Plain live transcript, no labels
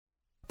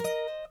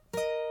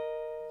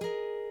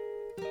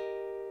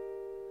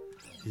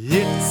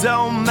It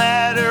don't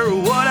matter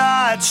what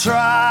I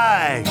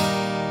try,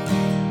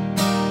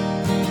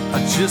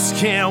 I just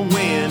can't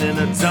win and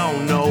I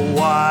don't know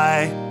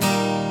why.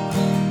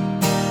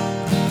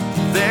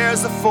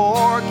 There's a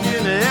fork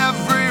in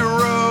every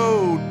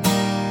road,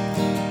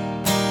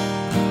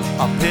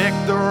 I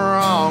pick the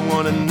wrong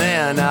one and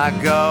then I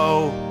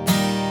go.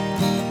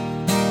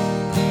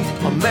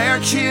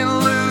 American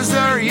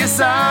loser,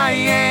 yes I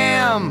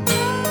am,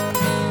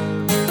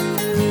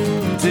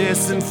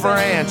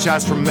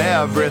 disenfranchised from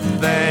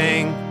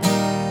everything.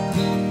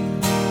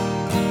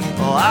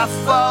 Well, I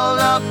fall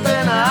up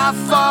and I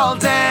fall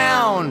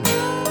down,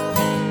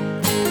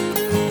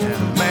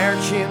 an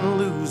American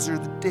loser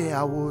the day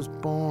I was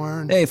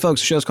born. Hey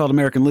folks, the show's called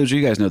American Loser.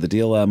 You guys know the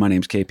deal. My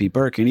name's KP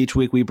Burke, and each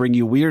week we bring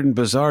you weird and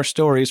bizarre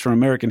stories from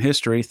American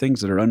history,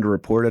 things that are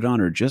underreported on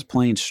or just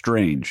plain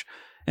strange.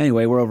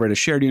 Anyway, we're over at a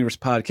Shared Universe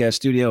podcast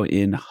studio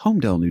in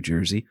Homedale, New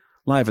Jersey,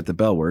 live at the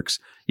Bellworks.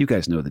 You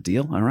guys know the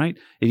deal, all right?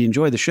 If you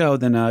enjoy the show,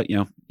 then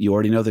you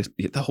already know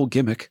the whole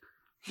gimmick.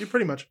 You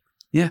pretty much.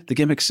 Yeah, the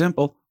gimmick's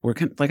simple.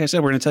 Like I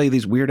said, we're going to tell you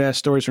these weird-ass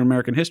stories from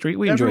American history.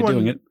 We enjoy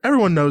doing it.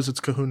 Everyone knows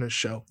it's Kahuna's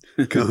show.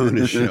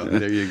 Kahuna's show.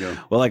 There you go.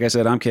 Well, like I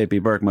said, I'm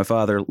KP Burke. My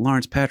father,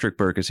 Lawrence Patrick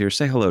Burke, is here.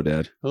 Say hello,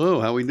 Dad.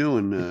 Hello, how we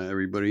doing,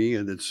 everybody?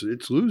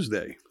 It's Lose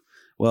Day.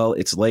 Well,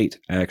 it's late,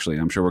 actually.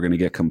 I'm sure we're going to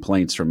get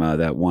complaints from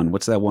that one.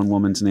 What's that one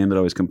woman's name that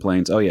always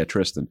complains? Oh, yeah,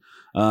 Tristan.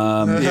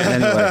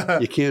 Anyway.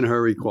 You can't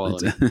hurry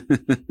quality.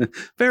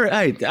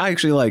 I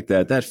actually like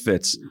that. That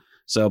fits.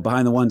 So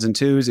behind the ones and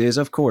twos is,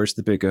 of course,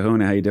 the Big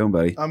Kahuna. How you doing,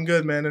 buddy? I'm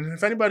good, man. And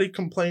if anybody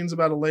complains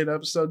about a late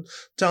episode,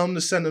 tell them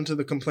to send them to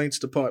the complaints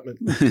department.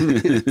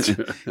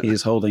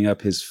 He's holding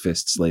up his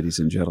fists, ladies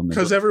and gentlemen.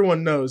 Because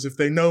everyone knows if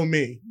they know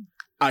me,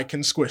 I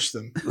can squish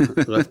them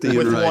Lefty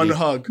with and one righty.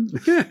 hug.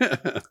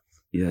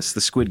 Yes,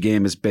 the Squid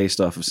Game is based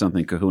off of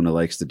something Kahuna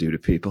likes to do to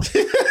people.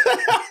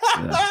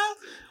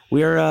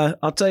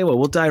 I'll tell you what,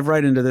 we'll dive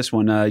right into this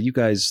one. You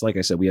guys, like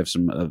I said, we have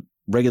some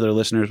regular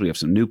listeners. We have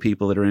some new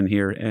people that are in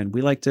here, and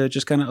we like to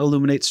just kind of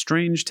illuminate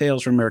strange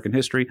tales from American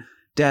history.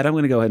 Dad, I'm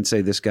going to go ahead and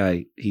say this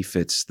guy, he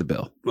fits the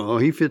bill. Oh,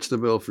 he fits the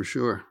bill for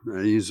sure.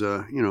 He's,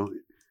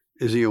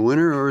 is he a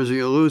winner or is he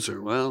a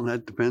loser? Well,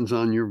 that depends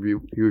on your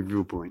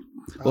viewpoint.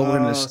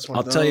 Well,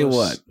 I'll tell you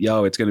what,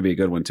 it's going to be a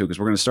good one too, because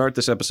we're going to start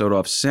this episode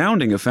off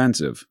sounding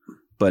offensive,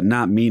 but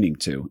not meaning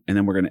to. And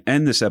then we're going to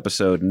end this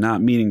episode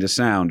not meaning to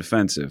sound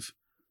offensive,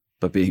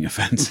 but being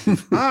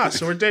offensive.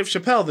 So we're Dave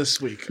Chappelle this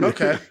week.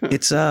 Okay.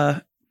 It's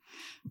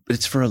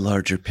for a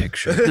larger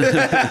picture.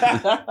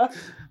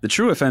 The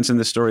true offense in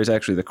this story is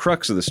actually the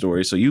crux of the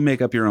story, so you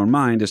make up your own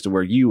mind as to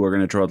where you are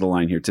going to draw the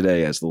line here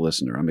today as the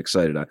listener. I'm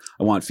excited. I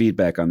want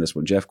feedback on this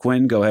one. Jeff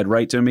Quinn, go ahead,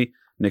 write to me.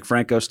 Nick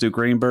Franco, Stu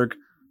Greenberg,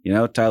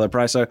 Tyler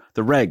Price, the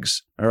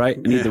regs, all right?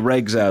 I need the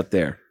regs out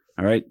there,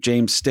 all right?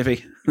 James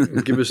Stiffy.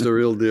 Give us the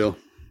real deal.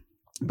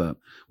 But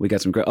we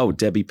got some great,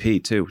 Debbie P.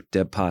 too,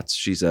 Deb Potts.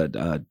 She's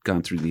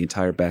gone through the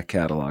entire back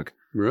catalog.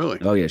 Really?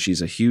 Oh, yeah.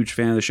 She's a huge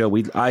fan of the show.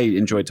 I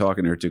enjoyed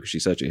talking to her, too, because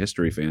she's such a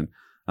history fan.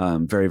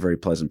 Very, very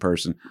pleasant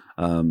person.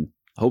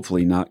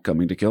 Hopefully not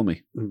coming to kill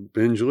me.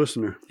 Binge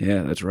listener.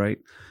 Yeah, that's right.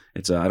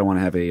 It's I don't want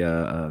to have I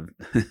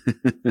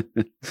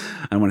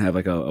don't want to have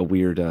like a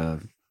weird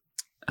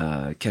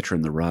Catcher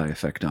in the Rye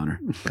effect on her.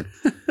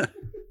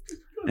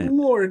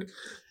 Lord.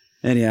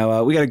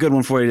 Anyhow, we got a good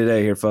one for you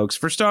today here, folks.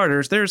 For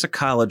starters, there's a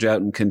college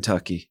out in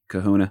Kentucky,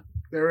 Kahuna.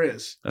 There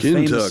is. A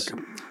famous,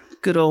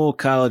 good old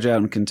college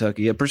out in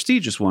Kentucky, a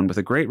prestigious one with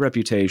a great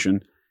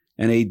reputation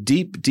and a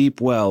deep,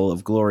 deep well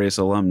of glorious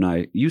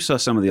alumni. You saw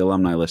some of the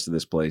alumni list of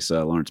this place,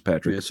 Lawrence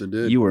Patrick. Yes, I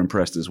did. You were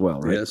impressed as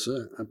well, right? Yes,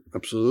 sir.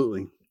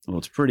 Absolutely. Well,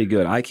 it's pretty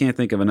good. I can't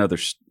think of another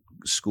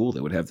school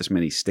that would have this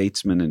many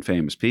statesmen and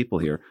famous people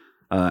here.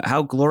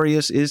 How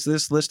glorious is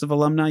this list of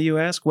alumni, you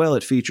ask? Well,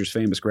 it features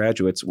famous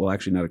graduates. Well,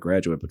 actually not a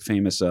graduate, but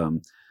famous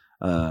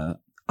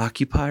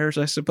occupiers,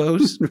 I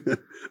suppose.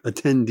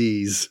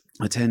 Attendees.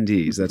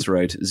 Attendees, that's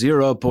right.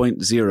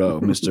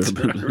 0.0,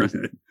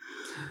 Mr.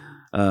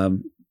 Right.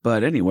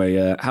 But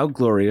anyway, how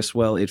glorious?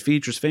 Well, it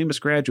features famous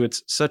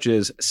graduates such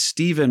as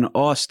Stephen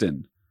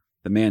Austin,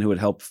 the man who had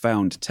helped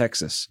found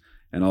Texas,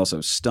 and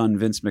also stun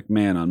Vince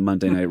McMahon on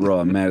Monday Night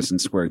Raw in Madison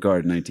Square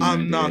Garden,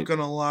 1998. I'm not going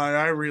to lie.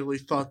 I really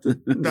thought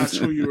that's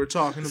who you were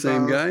talking about.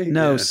 Same guy?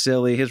 No, Yeah.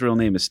 silly. His real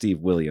name is Steve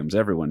Williams.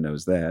 Everyone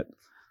knows that.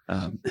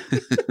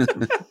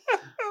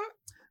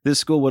 This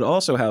school would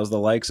also house the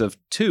likes of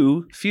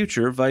 2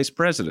 future vice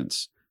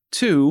presidents,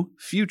 2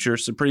 future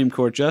Supreme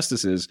Court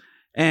justices,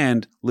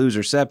 and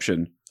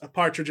loserception. A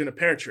partridge in a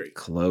pear tree.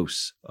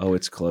 Close. Oh,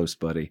 it's close,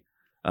 buddy.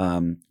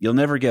 You'll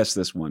never guess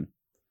this one.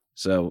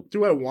 So,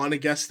 Do I want to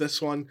guess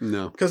this one?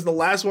 No. Because the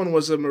last one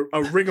was a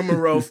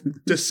rigmarole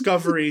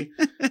discovery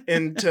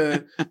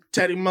into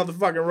Teddy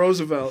motherfucking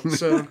Roosevelt.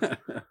 So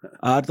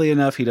oddly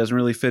enough, he doesn't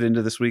really fit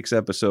into this week's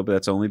episode, but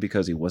that's only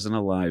because he wasn't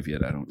alive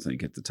yet, I don't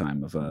think, at the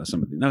time of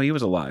some of the... No, he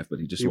was alive, but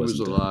he just wasn't.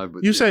 He was alive.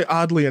 But you say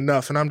oddly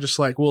enough, and I'm just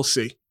like, we'll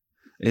see.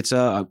 It's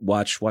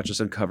watch us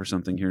uncover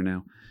something here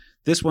now.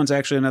 This one's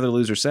actually another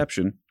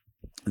loserception.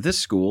 This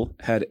school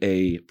had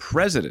a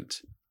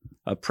president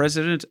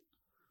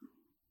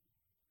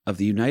of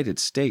the United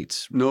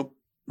States. Nope.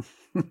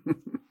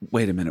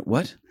 Wait a minute.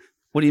 What?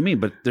 What do you mean?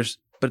 But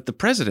the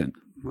president.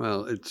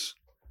 Well,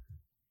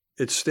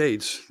 it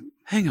states.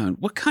 Hang on.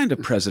 What kind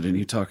of president are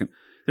you talking?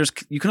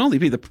 You can only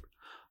be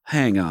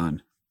hang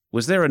on.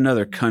 Was there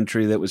another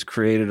country that was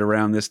created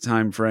around this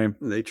time frame?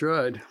 They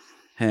tried.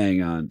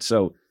 Hang on.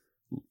 So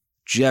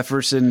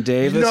Jefferson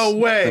Davis? No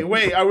way.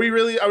 Wait, are we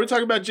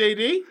talking about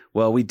JD?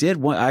 Well, we did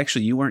one.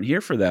 Actually, you weren't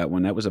here for that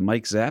one. That was a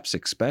Mike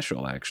Zapsik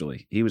special,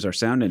 actually. He was our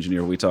sound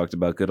engineer. We talked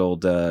about good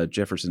old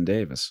Jefferson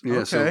Davis. Yeah,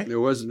 Okay.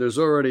 so there's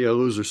already a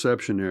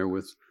loserception there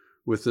with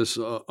this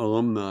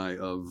alumni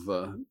of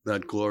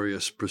that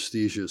glorious,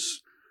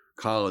 prestigious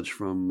college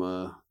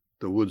from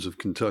the woods of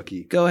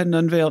Kentucky. Go ahead and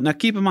unveil. Now,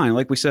 keep in mind,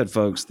 like we said,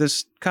 folks,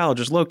 this college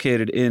is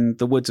located in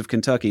the woods of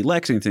Kentucky,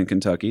 Lexington,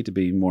 Kentucky, to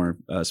be more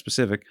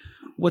specific.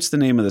 What's the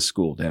name of the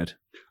school, Dad?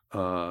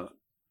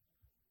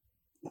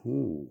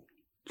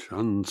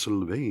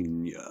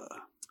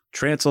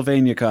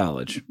 Transylvania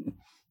College.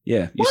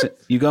 Yeah.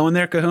 You going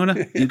there,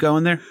 Kahuna? You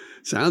going there?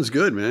 Sounds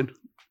good, man.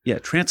 Yeah,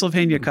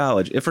 Transylvania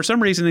College. If for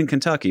some reason in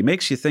Kentucky,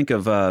 makes you think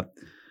of, I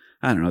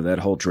don't know, that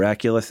whole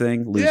Dracula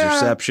thing,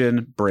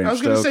 Loserception, Bram Stoker. I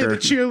was going to say the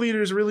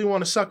cheerleaders really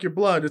want to suck your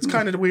blood. It's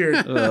kind of weird.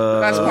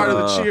 That's part of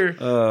the cheer.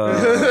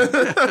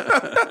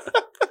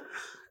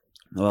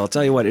 Well, I'll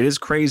tell you what, it is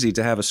crazy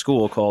to have a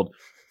school called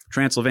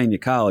Transylvania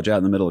College out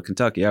in the middle of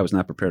Kentucky. I was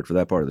not prepared for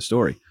that part of the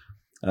story.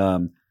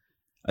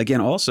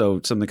 Again,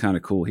 also something kind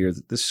of cool here.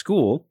 This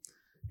school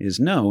is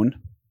known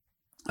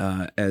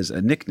as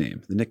a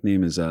nickname. The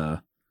nickname is,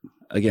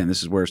 again,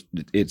 this is where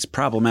it's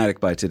problematic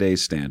by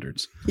today's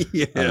standards.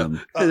 Yeah.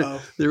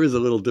 There is a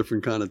little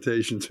different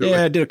connotation to it.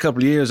 Yeah, I did a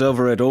couple of years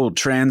over at Old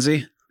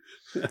Transy.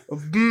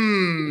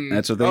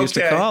 That's what they used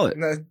to call it.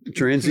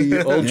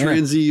 Transy, old Yeah.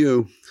 Transy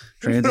U.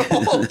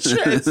 Old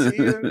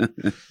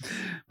Transy.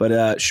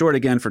 But short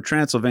again for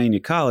Transylvania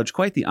College,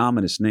 quite the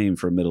ominous name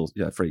for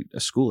for a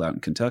school out in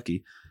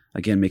Kentucky.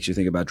 Again, makes you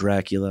think about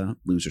Dracula,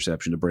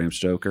 Loserception to Bram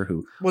Stoker.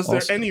 Who Was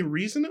also- there any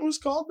reason it was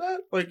called that?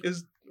 Like,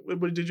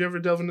 did you ever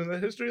delve into the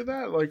history of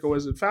that? Like,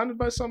 was it founded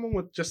by someone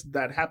with just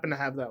that happened to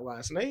have that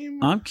last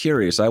name? I'm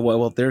curious.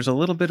 Well, there's a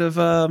little bit of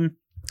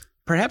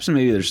perhaps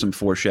maybe there's some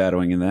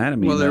foreshadowing in that. I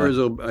mean, Well, there is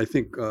I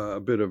think a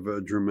bit of a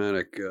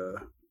dramatic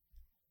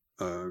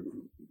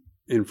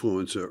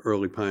influence,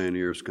 early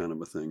pioneers kind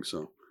of a thing.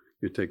 So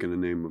you're taking the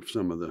name of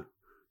some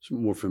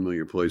more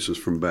familiar places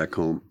from back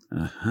home.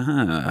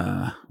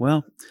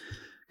 Well,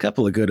 a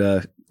couple of good,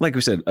 like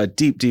we said, a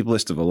deep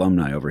list of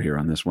alumni over here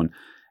on this one.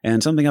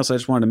 And something else I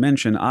just wanted to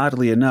mention,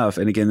 oddly enough,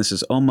 and again, this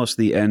is almost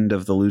the end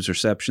of the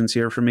Loserceptions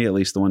here for me, at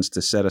least the ones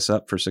to set us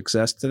up for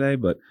success today.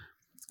 But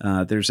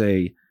there's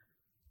a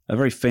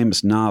very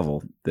famous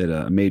novel that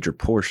a major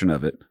portion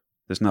of it,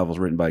 this novel is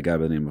written by a guy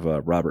by the name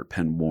of Robert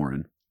Penn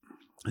Warren.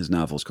 His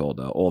novel is called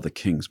All the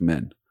King's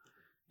Men.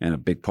 And a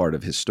big part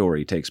of his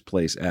story takes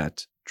place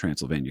at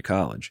Transylvania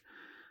College.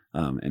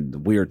 And the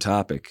weird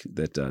topic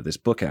that this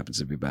book happens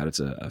to be about, it's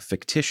a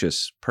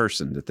fictitious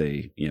person that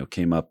they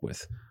came up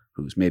with,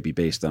 who's maybe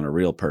based on a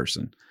real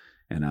person.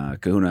 And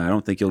Kahuna, I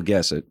don't think you'll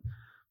guess it,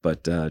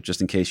 but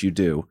just in case you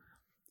do,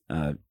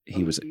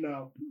 he was...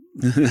 No.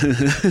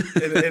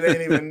 it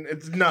ain't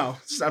even... No.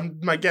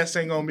 My guess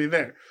ain't going to be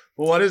there.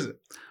 Well, what is it?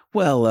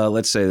 Well,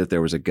 let's say that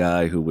there was a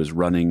guy who was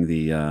running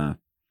the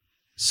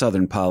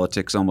Southern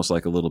politics, almost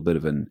like a little bit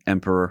of an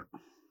emperor.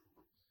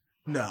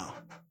 No.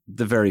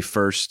 The very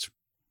first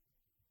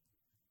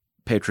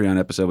Patreon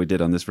episode we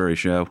did on this very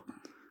show,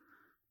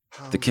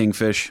 The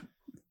Kingfish,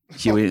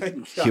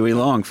 Huey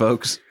Long,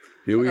 folks.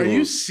 Are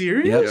you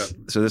serious? Yep.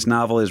 So this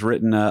novel is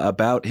written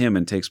about him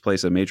and takes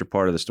place, a major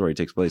part of the story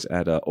takes place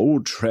at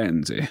Old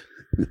Transy.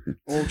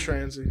 Old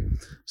Transy.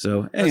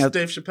 So That's anyhow,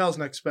 Dave Chappelle's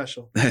next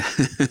special.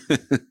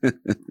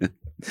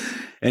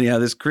 anyhow,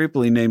 this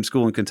creepily named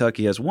school in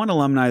Kentucky has one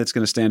alumni that's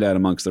going to stand out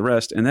amongst the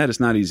rest, and that is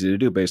not easy to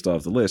do based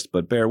off the list,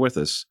 but bear with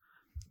us.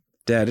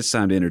 Dad, it's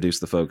time to introduce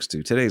the folks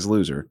to today's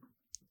loser,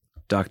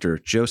 Dr.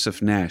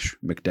 Joseph Nash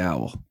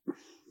McDowell.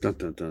 Dun,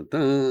 dun, dun,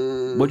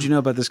 dun. What'd you know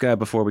about this guy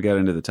before we got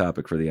into the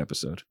topic for the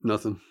episode?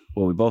 Nothing.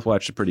 Well, we both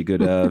watched a pretty good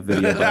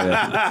video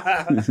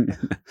by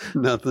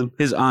Nothing.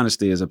 his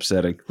honesty is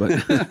upsetting, but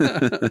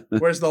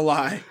Where's the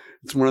lie?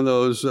 It's one of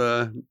those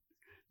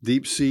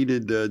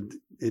deep-seated,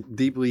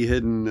 deeply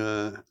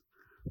hidden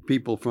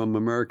people from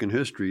American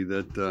history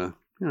that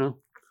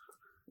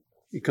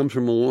he comes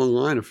from a long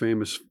line of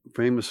famous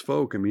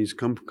folk. I mean, he's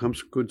comes from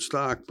good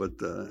stock, but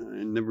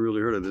I never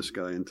really heard of this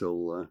guy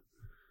until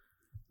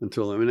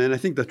and I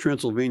think that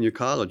Transylvania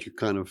College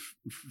kind of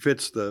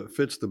fits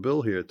the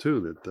bill here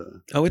too.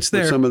 That it's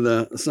there. Some of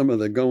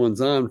the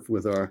goings on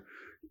with our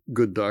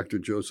good Dr.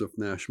 Joseph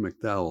Nash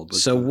McDowell. But,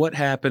 so what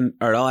happened?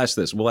 All right, I'll ask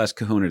this. We'll ask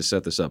Kahuna to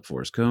set this up for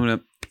us.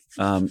 Kahuna,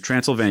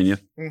 Transylvania.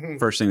 Mm-hmm.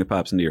 First thing that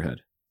pops into your head.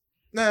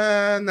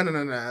 Nah.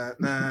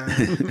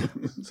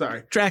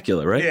 Sorry.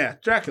 Dracula, right? Yeah,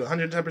 Dracula,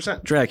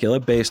 110%. Dracula,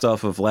 based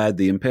off of Vlad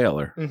the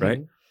Impaler, Mhm.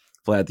 right?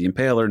 Vlad the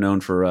Impaler,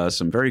 known for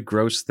some very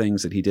gross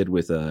things that he did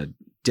with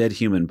dead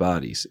human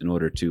bodies in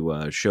order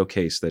to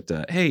showcase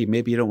that, hey,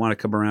 maybe you don't want to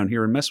come around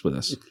here and mess with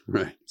us.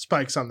 Right.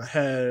 Spikes on the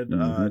head,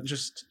 Mhm.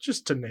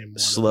 just to name one.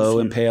 Slow of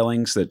the few.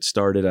 impalings that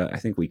started, I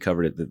think we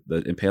covered it,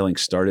 the impaling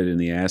started in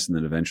the ass and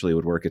then eventually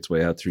would work its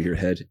way out through your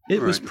head.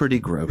 It was Right. pretty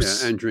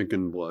gross. Yeah, and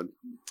drinking blood.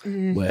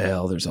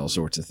 Well, there's all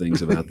sorts of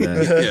things about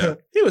that. Yeah.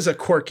 He was a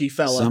quirky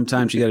fella.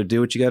 Sometimes you got to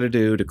do what you got to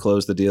do to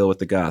close the deal with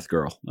the goth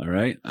girl. All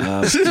right.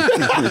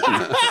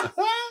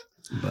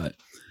 But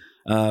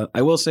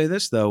I will say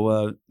this,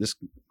 though. This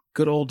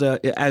good old,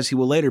 as he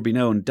will later be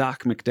known,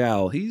 Doc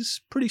McDowell,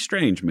 he's pretty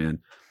strange, man.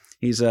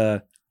 He's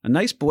a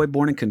nice boy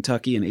born in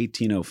Kentucky in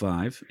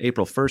 1805,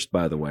 April 1st,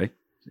 by the way,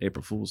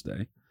 April Fool's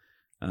Day.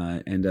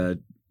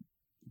 And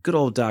good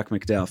old Doc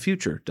McDowell,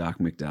 future Doc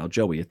McDowell,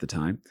 Joey at the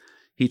time,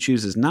 he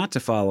chooses not to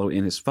follow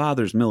in his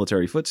father's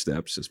military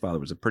footsteps. His father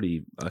was a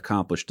pretty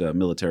accomplished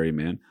military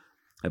man.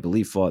 I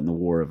believe fought in the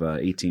War of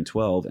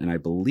 1812, and I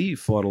believe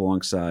fought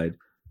alongside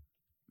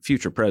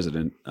future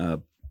President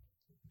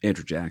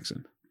Andrew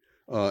Jackson.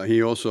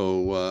 He also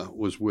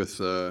was with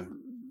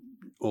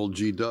old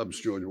G. Dubs,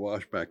 George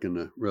Wash, back in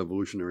the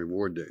Revolutionary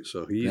War days.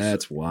 So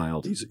That's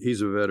wild.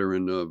 he's a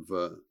veteran of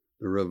the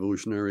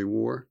Revolutionary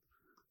War,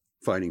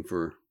 fighting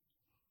for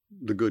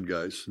the good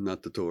guys,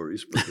 not the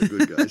Tories, but the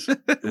good guys.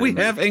 We And,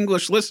 have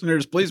English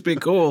listeners. Please be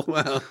cool.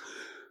 well,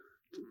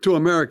 to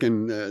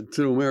American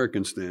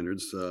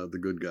standards, the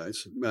good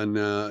guys, and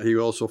he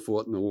also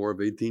fought in the War of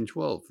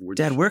 1812. Which,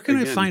 Dad, where can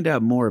I again, find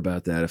out more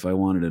about that if I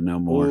wanted to know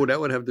more? Oh, that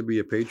would have to be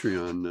a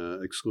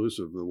Patreon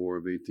exclusive. The War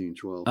of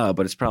 1812. Oh,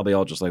 but it's probably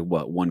all just like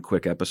what, one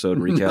quick episode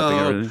recapping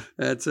No.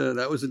 everything?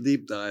 That was a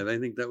deep dive. I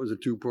think that was a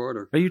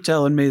two-parter. Are you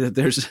telling me that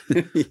there's?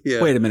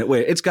 Yeah. Wait a minute.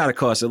 Wait, it's got to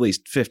cost at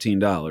least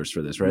 $15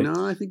 for this, right?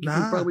 No, I think you Nah.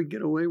 can probably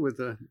get away with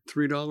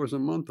 $3 a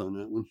month on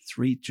that one.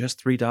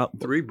 Just $3.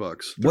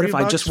 $3. What if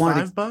I just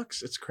wanted to?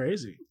 $5? It's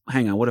crazy.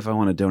 Hang on. What if I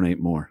want to donate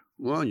more?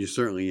 Well, you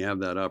certainly have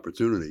that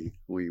opportunity.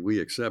 We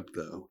accept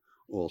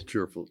all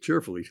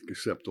cheerfully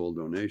accept all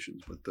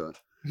donations, but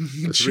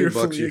 $3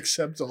 Cheerfully you-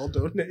 accept all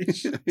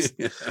donations.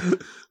 yeah.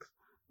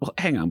 Well,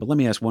 hang on. But let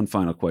me ask one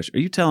final question. Are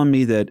you telling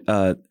me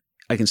that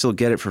I can still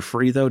get it for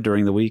free though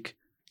during the week?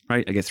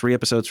 Right? I get 3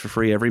 episodes for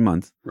free every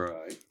month,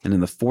 Right. and then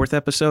the 4th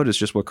episode is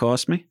just what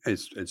costs me.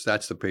 That's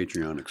the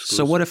Patreon exclusive.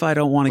 So what if I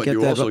don't want to But get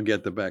you that? also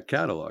get the back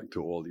catalog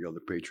to all the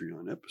other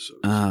Patreon episodes.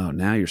 Oh,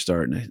 now you're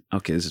starting to.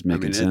 Okay, this is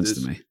making mean, sense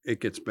to me.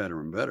 It gets better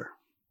and better.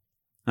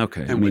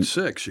 Okay, And I mean, with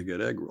 6, you get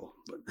egg roll.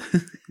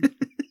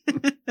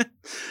 But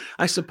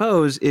I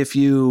suppose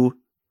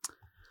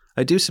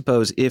I do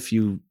suppose if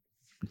you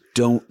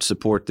don't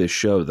support this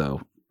show,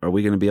 though, are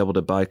we going to be able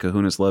to buy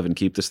Kahuna's love and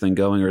keep this thing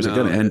going, or is it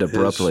going to end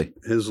abruptly?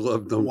 His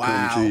love don't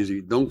Wow. come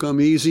easy. Don't come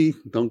easy.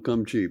 Don't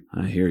come cheap.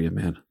 I hear you,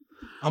 man.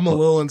 I'm a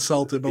little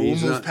insulted, but we'll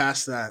He's move not-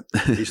 past that.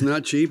 He's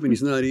not cheap and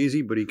he's not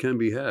easy, but he can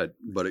be had.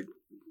 But it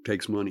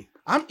takes money.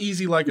 I'm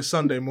easy like a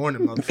Sunday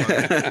morning,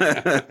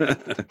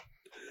 motherfucker.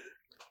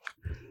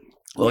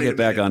 We'll Wait get a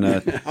back on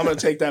I'm gonna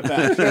take that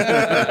back.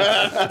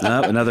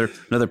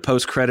 another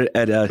post credit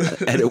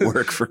edit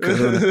work for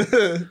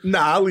Kahuna. Nah,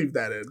 I'll leave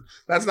that in.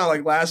 That's not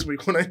like last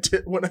week when I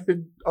did.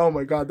 Oh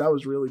my god, that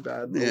was really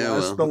bad.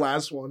 The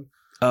last one.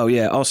 Oh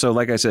yeah. Also,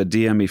 like I said,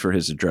 DM me for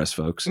his address,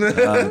 folks.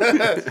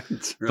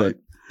 That's right. But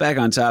back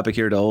on topic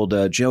here to old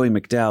Joey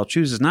McDowell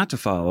chooses not to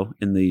follow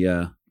in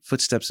the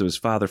footsteps of his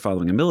father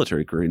following a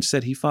military career.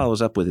 Instead, he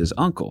follows up with his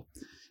uncle.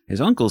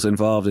 His uncle's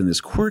involved in this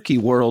quirky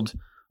world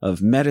of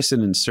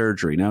medicine and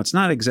surgery. Now, it's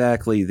not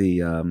exactly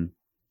the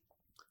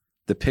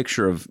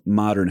picture of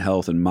modern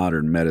health and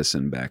modern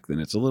medicine back then.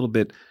 It's a little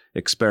bit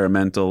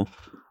experimental.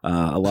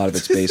 A lot of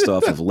it's based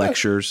off of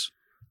lectures,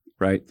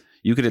 right?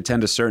 You could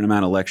attend a certain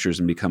amount of lectures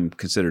and become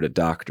considered a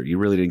doctor. You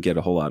really didn't get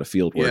a whole lot of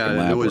field work and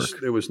lab work.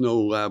 There was no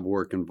lab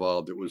work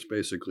involved. It was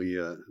basically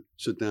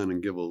sit down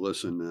and give a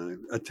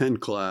listen,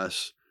 attend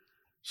class,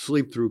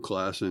 sleep through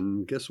class,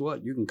 and guess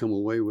what? You can come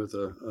away with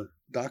a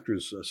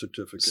doctor's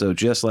certificate. So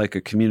just like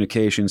a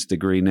communications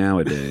degree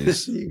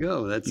nowadays. There you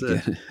go. That's you a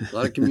get-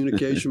 lot of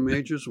communication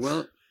majors.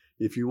 Well,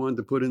 if you wanted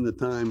to put in the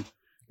time,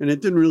 and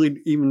it didn't really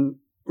even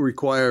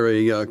require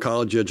a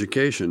college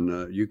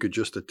education. You could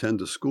just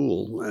attend a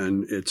school,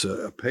 and it's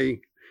a pay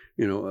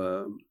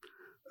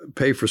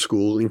for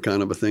schooling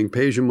kind of a thing.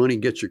 Pays your money,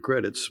 gets your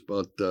credits,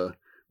 but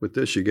with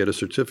this, you get a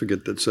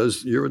certificate that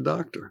says you're a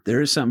doctor.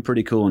 There is something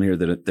pretty cool in here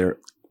that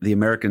the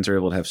Americans are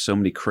able to have so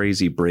many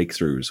crazy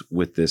breakthroughs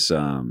with this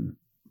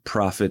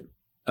profit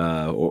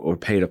or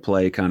pay to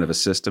play kind of a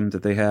system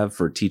that they have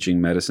for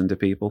teaching medicine to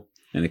people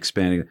and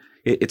expanding.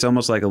 It's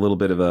almost like a little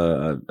bit of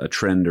a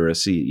trend or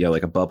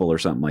like a bubble or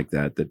something like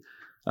that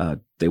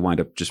they wind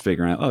up just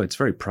figuring out, oh, it's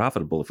very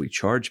profitable if we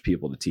charge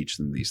people to teach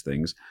them these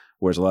things.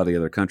 Whereas a lot of the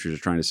other countries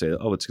are trying to say,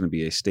 oh, it's going to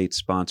be a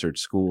state-sponsored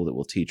school that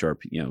will teach our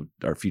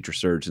future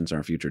surgeons and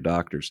our future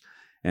doctors.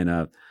 And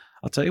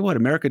I'll tell you what,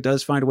 America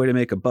does find a way to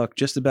make a buck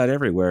just about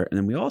everywhere. And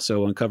then we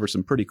also uncover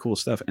some pretty cool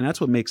stuff. And that's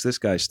what makes this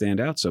guy stand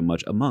out so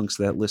much amongst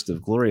that list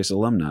of glorious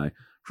alumni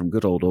from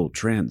good old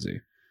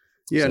Transy.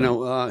 Yeah, So-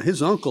 no,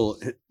 his uncle,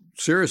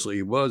 seriously,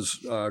 he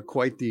was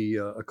quite the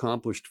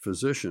accomplished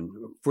physician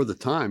for the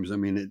times. I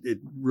mean, it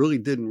really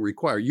didn't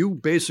require. You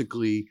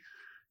basically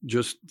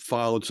just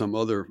followed some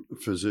other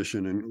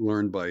physician and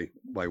learned by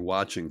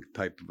watching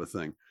type of a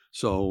thing.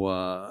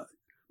 So,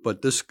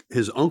 but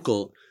his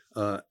uncle,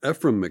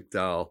 Ephraim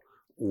McDowell,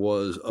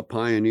 was a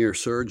pioneer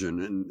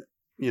surgeon, and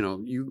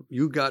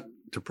you got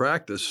to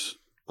practice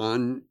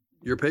on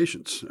your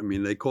patients. I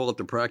mean, they call it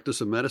the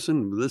practice of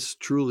medicine. This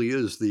truly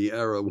is the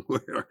era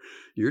where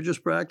you're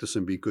just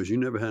practicing because you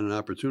never had an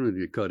opportunity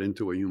to cut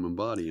into a human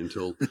body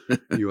until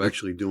you're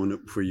actually doing it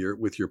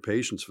with your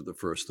patients for the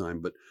first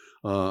time. But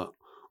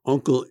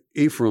Uncle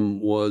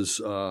Ephraim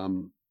was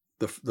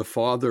the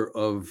father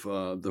of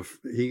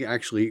he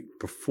actually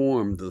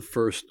performed the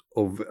first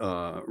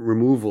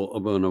removal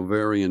of an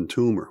ovarian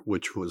tumor,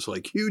 which was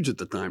like huge at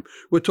the time.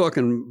 We're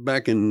talking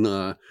back in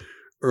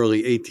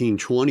early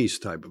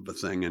 1820s type of a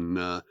thing. And,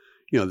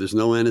 there's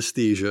no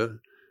anesthesia.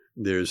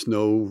 There's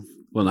no...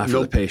 Well, not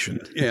for the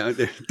patient. Yeah.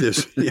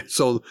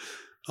 So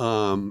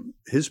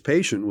his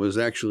patient was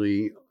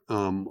actually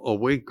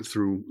awake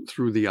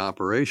through the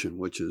operation,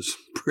 which is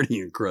pretty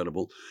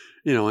incredible.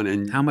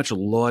 And how much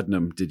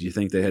laudanum did you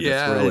think they had to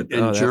throw at?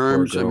 And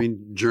germs. I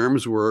mean,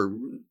 germs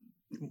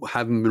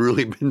haven't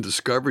really been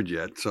discovered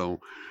yet.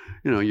 So,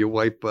 you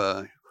wipe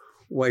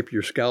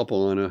your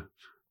scalpel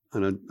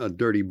on a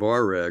dirty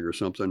bar rag or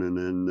something, and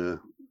then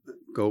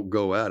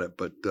go at it.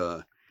 But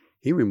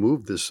he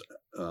removed this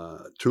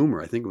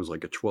tumor. I think it was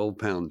like a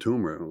 12-pound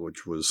tumor,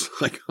 which was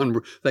like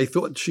they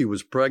thought she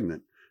was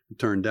pregnant. It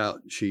turned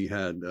out she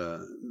had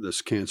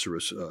this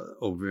cancerous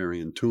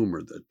ovarian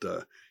tumor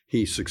that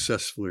he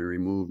successfully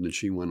removed, and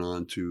she went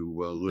on to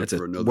live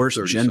for another 30 worst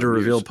gender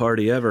reveal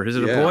party ever. Is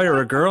it a boy or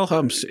a girl?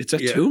 It's a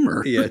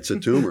tumor. Yeah, it's a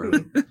tumor.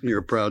 You're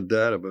a proud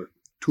dad of a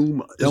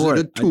tumor. Is it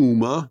a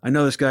tumor? I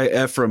know this guy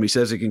Ephraim. He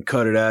says he can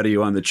cut it out of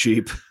you on the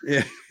cheap.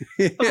 Yeah.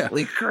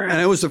 Holy crap!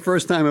 And it was the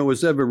first time it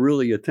was ever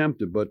really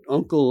attempted. But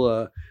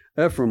Uncle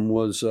Ephraim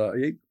was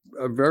a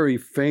very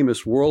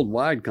famous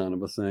worldwide kind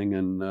of a thing,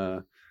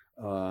 and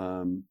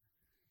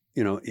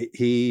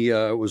he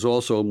was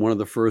also one of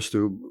the first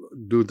to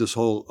do this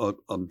whole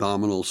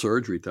abdominal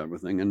surgery type of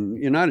thing. And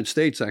the United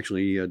States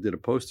actually did a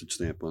postage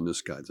stamp on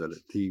this guy that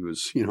he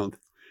was,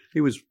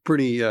 he was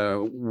pretty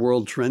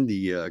world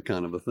trendy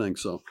kind of a thing.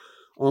 So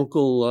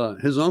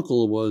his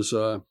uncle was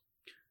a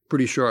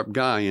pretty sharp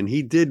guy, and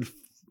he did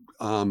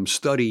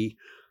study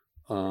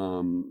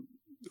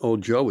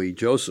old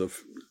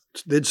Joseph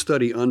did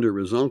study under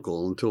his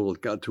uncle until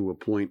it got to a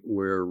point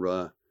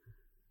where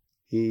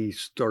he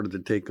started to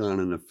take on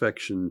an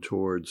affection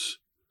towards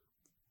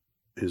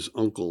his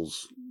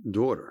uncle's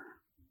daughter,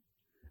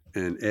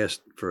 and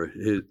asked for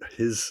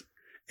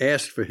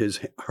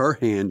her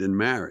hand in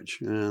marriage.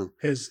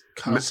 His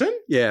cousin?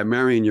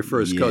 Marrying your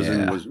first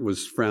cousin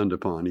was frowned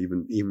upon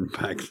even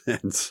back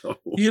then. So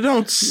you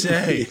don't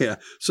say. Yeah.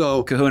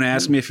 So Kahuna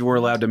asked me if we were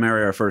allowed to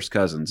marry our first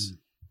cousins.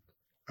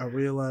 Are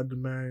we allowed to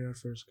marry our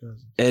first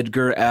cousin?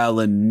 Edgar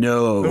Allan,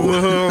 no.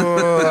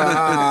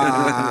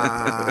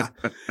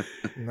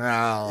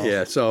 No.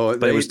 Yeah, so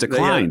but it was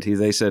declined.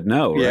 They said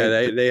no. Yeah,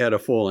 right? they had a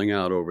falling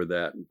out over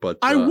that. But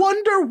I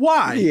wonder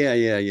why.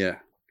 Yeah.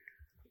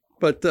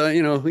 But Joseph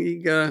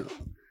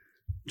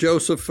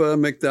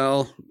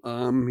McDowell,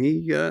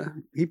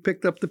 he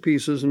picked up the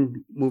pieces and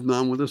moved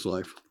on with his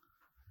life.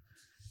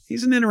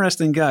 He's an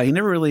interesting guy. He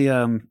never really.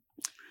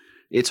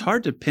 It's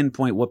hard to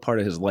pinpoint what part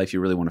of his life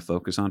you really want to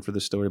focus on for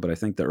this story, but I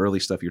think the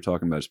early stuff you're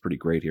talking about is pretty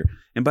great here.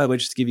 And by the way,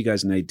 just to give you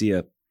guys an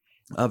idea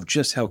of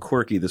just how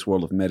quirky this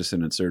world of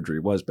medicine and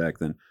surgery was back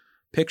then,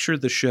 picture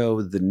the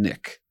show The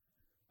Knick.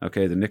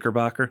 Okay, the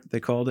Knickerbocker, they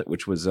called it,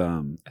 which was,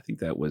 I think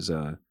that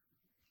wasn't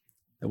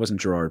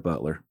Gerard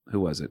Butler. Who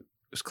was it?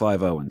 It was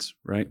Clive Owens,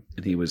 right?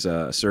 And he was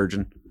a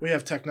surgeon. We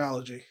have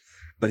technology.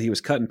 But he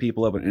was cutting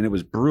people open, and it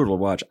was brutal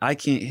to watch. I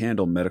can't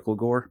handle medical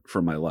gore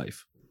for my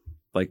life.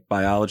 Like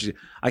biology,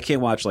 I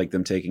can't watch like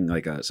them taking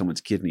like someone's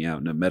kidney out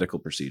in a medical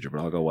procedure, but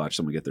I'll go watch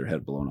someone get their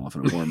head blown off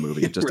in a horror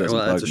movie. It just doesn't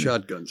bug me. That's a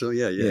shotgun, so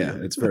yeah.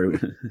 It's very.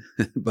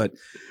 But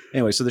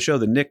anyway, so the show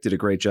The Knick did a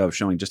great job of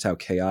showing just how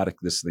chaotic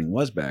this thing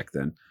was back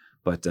then.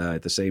 But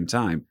at the same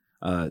time,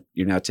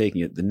 you're now taking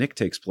it. The Knick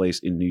takes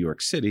place in New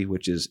York City,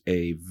 which is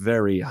a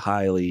very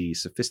highly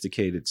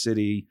sophisticated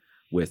city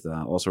with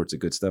all sorts of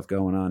good stuff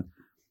going on.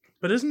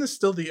 But isn't this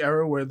still the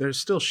era where there's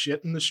still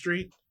shit in the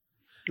street?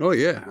 Oh,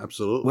 yeah,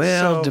 absolutely.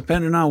 Well,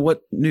 depending on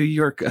what New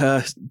York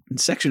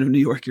section of New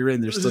York you're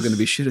in, there's still going to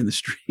be shit in the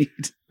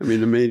street. I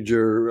mean, the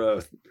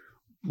major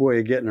way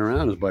of getting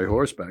around is by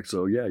horseback.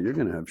 So, yeah, you're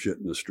going to have shit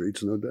in the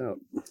streets, no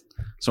doubt.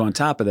 So on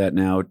top of that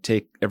now,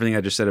 take everything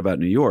I just said about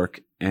New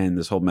York and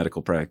this whole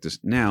medical practice,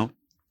 now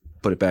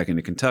put it back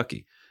into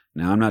Kentucky.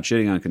 Now, I'm not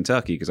shitting on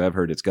Kentucky because I've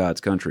heard it's God's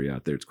country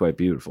out there. It's quite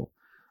beautiful.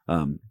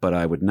 But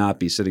I would not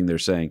be sitting there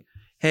saying,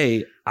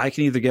 hey, I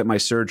can either get my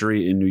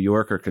surgery in New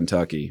York or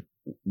Kentucky.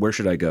 Where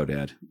should I go,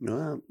 Dad?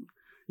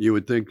 You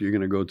would think you're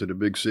going to go to the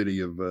big city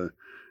of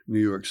New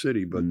York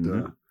City, but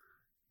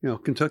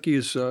Kentucky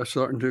is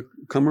starting to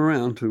come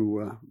around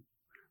to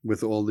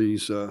with all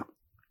these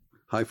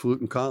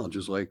highfalutin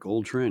colleges like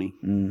Old Tranny.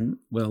 Mm-hmm.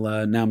 Well,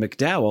 now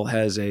McDowell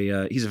has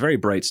he's a very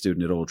bright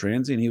student at Old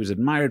Transy, and he was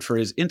admired for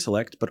his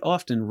intellect, but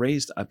often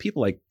raised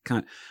people like,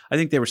 I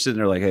think they were sitting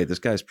there like, hey, this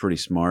guy's pretty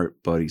smart,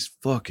 but he's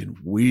fucking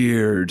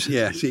weird.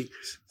 Yeah, see,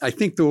 I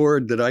think the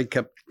word that I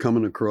kept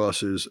coming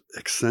across is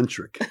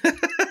eccentric.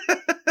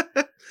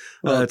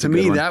 That's to a good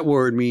me, one. that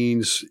word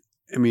means,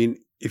 I mean,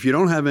 if you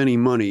don't have any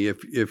money,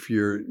 if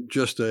you're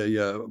just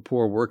a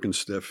poor working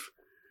stiff,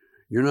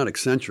 you're not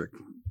eccentric.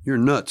 You're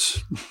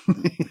nuts.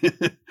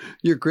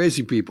 You're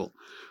crazy people.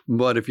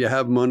 But if you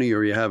have money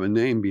or you have a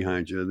name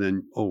behind you,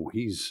 then,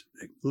 he's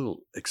a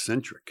little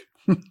eccentric.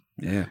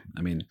 Yeah,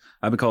 I mean,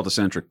 I've been called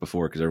eccentric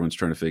before because everyone's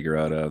trying to figure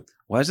out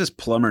why does this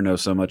plumber know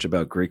so much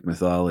about Greek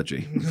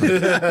mythology?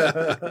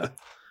 But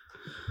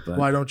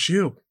Why don't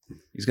you?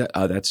 he's got.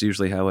 That's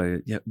usually how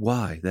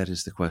why? That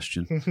is the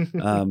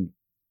question.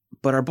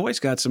 But our boy's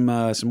got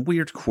some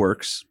weird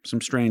quirks, some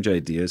strange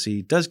ideas.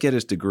 He does get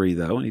his degree,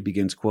 though, and he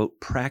begins, quote,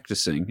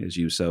 practicing, as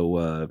you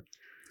so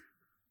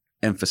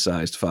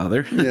emphasized,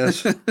 Father.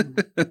 Yes.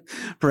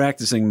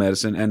 Practicing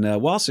medicine.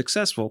 And while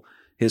successful,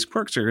 his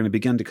quirks are going to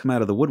begin to come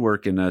out of the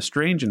woodwork in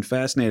strange and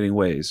fascinating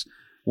ways.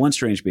 One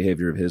strange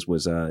behavior of his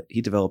was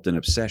he developed an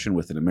obsession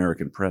with an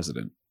American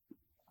president.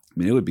 I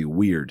mean, it would be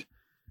weird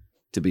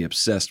to be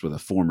obsessed with a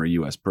former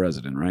U.S.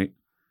 president, right?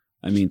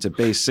 I mean, to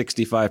base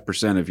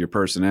 65% of your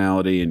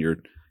personality and your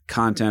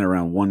content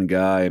around one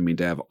guy, I mean,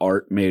 to have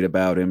art made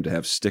about him, to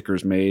have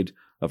stickers made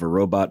of a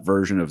robot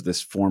version of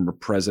this former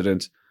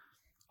president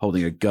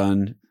holding a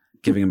gun,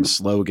 giving him a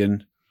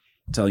slogan,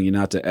 telling you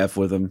not to F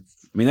with him.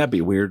 I mean, that'd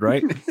be weird,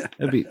 right?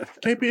 That'd be,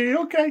 KP,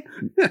 okay.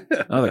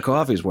 oh, the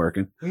coffee's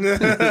working.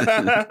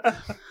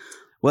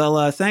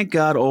 Well, thank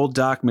God old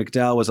Doc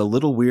McDowell was a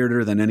little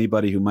weirder than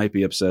anybody who might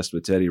be obsessed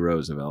with Teddy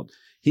Roosevelt.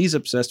 He's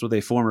obsessed with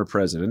a former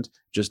president,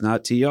 just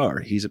not TR.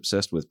 He's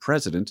obsessed with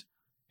President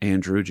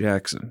Andrew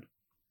Jackson.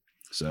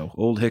 So,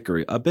 Old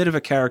Hickory, a bit of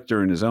a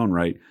character in his own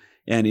right,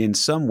 and in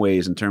some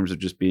ways, in terms of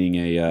just being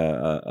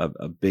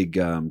a big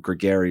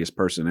gregarious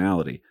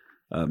personality,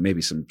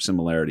 maybe some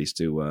similarities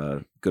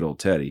to good old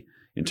Teddy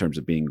in terms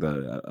of being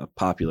a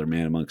popular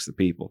man amongst the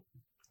people.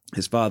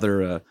 His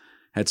father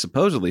had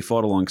supposedly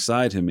fought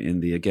alongside him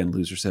in the, again,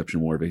 Lose-Reception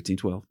War of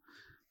 1812.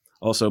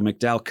 Also,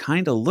 McDowell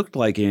kind of looked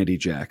like Andy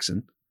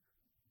Jackson.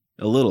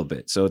 A little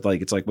bit. So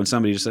it's like when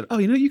somebody just said, oh,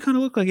 you kind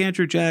of look like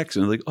Andrew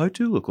Jackson. Like, I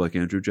do look like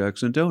Andrew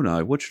Jackson, don't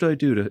I? What should I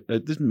do to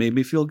this made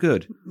me feel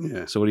good.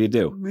 Yeah. So what do you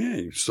do? Yeah,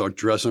 you start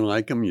dressing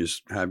like him. You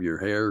have your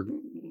hair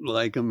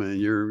like him, and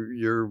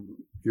you're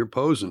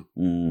posing.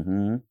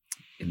 Mm-hmm.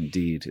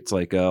 Indeed. It's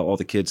like all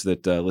the kids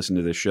that listen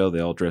to this show, they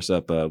all dress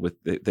up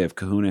they have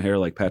kahuna hair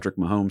like Patrick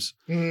Mahomes.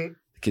 Mhm.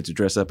 The kids who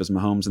dress up as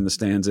Mahomes in the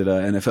stands at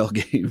NFL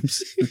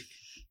games.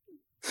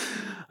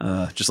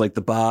 Just like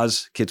the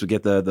Boz, kids would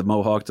get the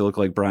mohawk to look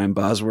like Brian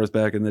Bosworth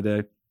back in the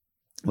day.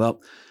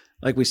 Well,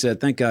 like we said,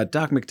 thank God,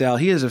 Doc McDowell,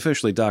 he is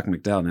officially Doc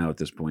McDowell now at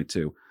this point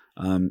too.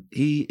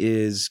 He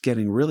is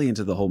getting really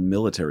into the whole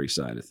military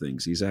side of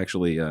things. He's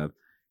actually,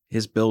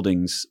 his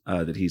buildings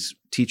that he's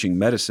teaching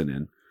medicine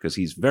in, because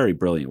he's very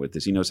brilliant with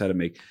this. He knows how to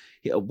make,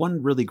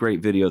 one really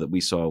great video that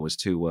we saw was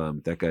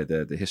to that guy,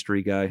 the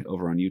history guy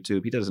over on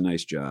YouTube. He does a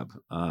nice job.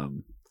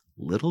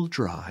 Little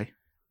dry.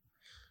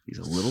 He's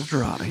a little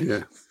dry.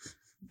 Yeah.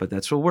 But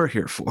that's what we're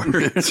here for.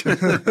 Put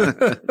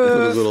a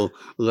little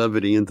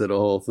levity into the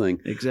whole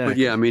thing. Exactly. But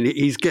yeah, I mean,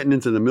 he's getting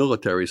into the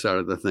military side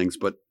of the things,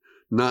 but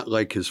not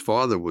like his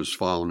father was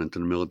falling into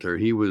the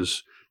military. He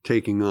was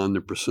taking on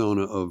the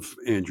persona of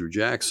Andrew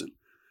Jackson.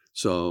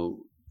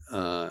 So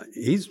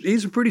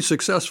he's a pretty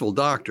successful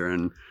doctor.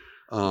 And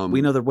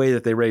we know the way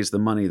that they raise the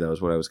money, though,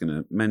 is what I was going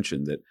to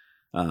mention, that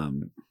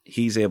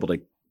he's able to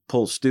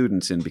pull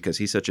students in because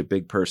he's such a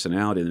big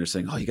personality, and they're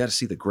saying, oh, you got to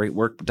see the great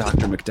work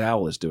Dr.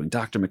 McDowell is doing.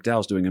 Dr.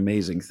 McDowell's doing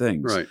amazing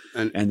things. Right.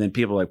 And then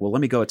people are like, well, let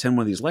me go attend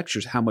one of these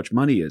lectures. How much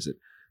money is it?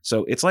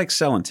 So it's like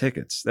selling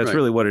tickets. That's Right,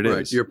 really what it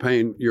right. is. You're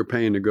paying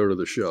to go to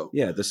the show.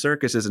 Yeah, the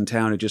circus is in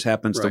town. It just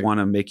happens to Right. want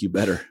to make you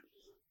better.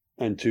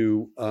 And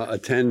to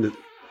attend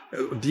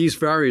these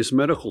various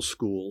medical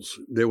schools,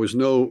 there was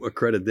no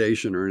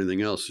accreditation or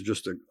anything else.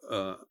 Just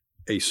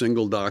a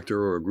single doctor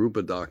or a group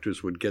of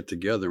doctors would get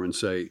together and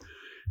say,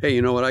 hey,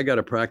 you know what? I got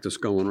a practice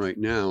going right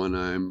now, and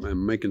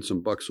I'm making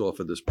some bucks off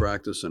of this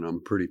practice, and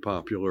I'm pretty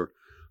popular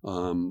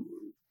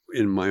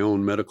in my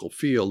own medical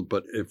field.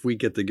 But if we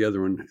get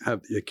together and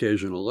have the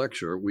occasional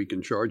lecture, we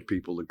can charge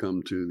people to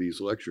come to these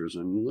lectures,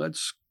 and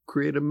let's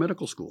create a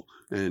medical school.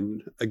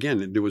 And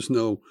again, there was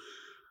no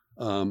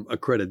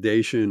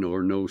accreditation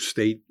or no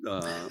state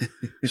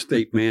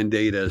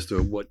mandate as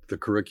to what the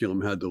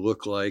curriculum had to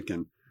look like.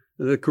 And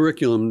the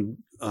curriculum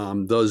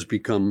does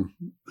become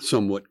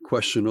somewhat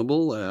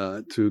questionable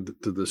to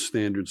the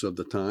standards of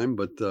the time,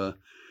 but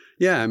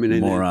yeah, I mean,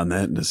 More on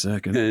that in a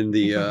second. and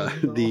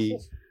the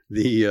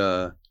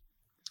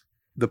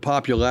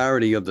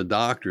popularity of the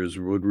doctors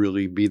would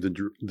really be the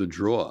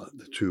draw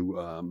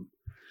to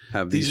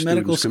have These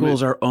medical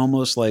schools are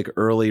almost like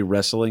early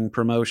wrestling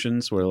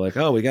promotions where like,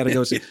 oh, we got to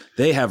go see.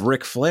 They have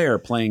Ric Flair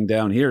playing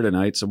down here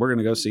tonight, so we're going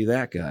to go see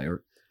that guy.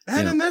 Or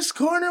And in this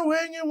corner,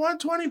 weighing in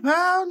 120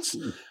 pounds,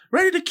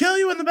 ready to kill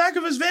you in the back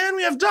of his van,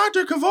 we have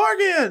Dr.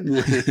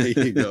 Kevorkian.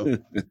 There you go.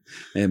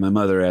 Hey, my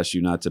mother asked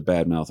you not to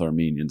badmouth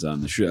Armenians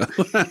on the show.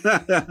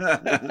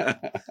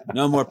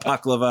 No more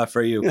baklava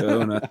for you,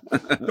 Kahuna.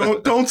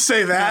 Don't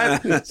say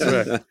that. That's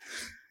right.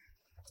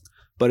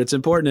 But it's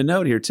important to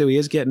note here, too, he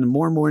is getting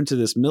more and more into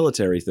this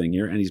military thing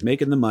here, and he's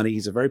making the money.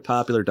 He's a very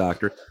popular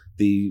doctor.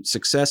 The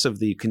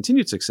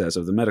continued success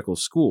of the medical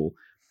school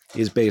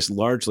is based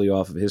largely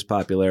off of his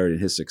popularity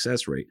and his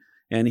success rate.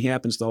 And he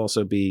happens to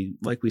also be,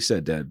 like we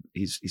said, Dad,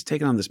 he's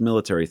taken on this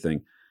military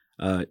thing.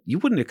 You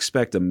wouldn't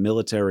expect a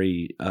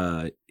military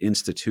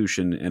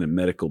institution and a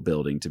medical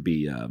building to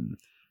be,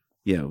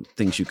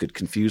 things you could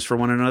confuse for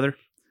one another.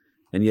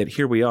 And yet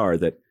here we are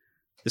that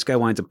this guy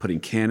winds up putting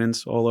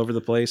cannons all over the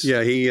place.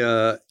 Yeah,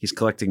 he's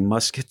collecting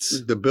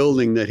muskets. The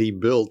building that he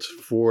built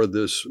for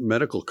this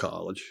medical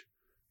college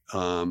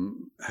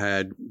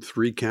had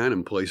 3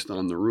 cannon placed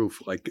on the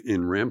roof, like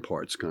in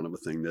ramparts kind of a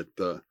thing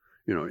that,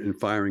 in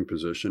firing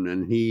position.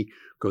 And he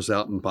goes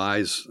out and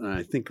buys,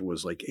 I think it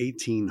was like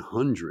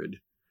 1,800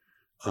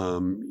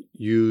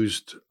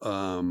 used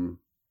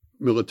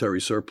military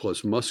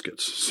surplus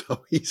muskets.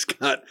 So he's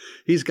got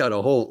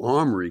a whole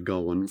armory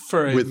going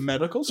for a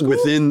medical school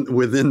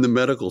within the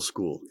medical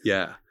school.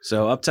 Yeah.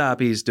 So up top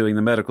he's doing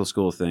the medical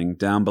school thing.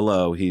 Down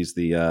below he's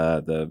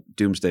the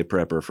doomsday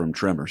prepper from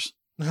Tremors.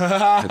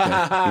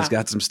 Okay. He's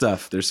got some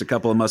stuff. There's a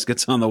couple of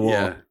muskets on the wall.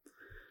 Yeah.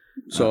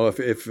 So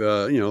if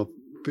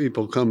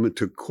people come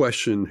to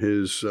question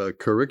his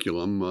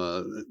curriculum,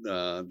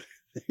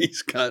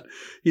 he's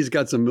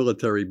got some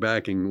military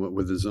backing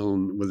with his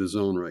own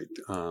right.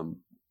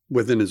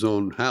 Within his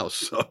own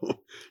house. So,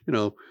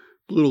 a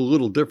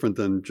little different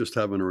than just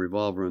having a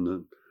revolver in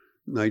the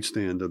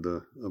nightstand of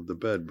the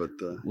bed. But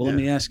let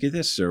me ask you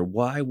this, sir.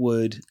 Why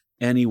would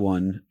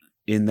anyone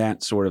in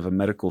that sort of a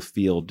medical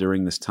field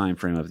during this time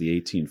frame of the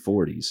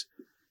 1840s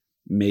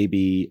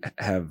maybe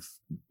have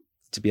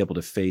to be able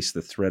to face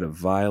the threat of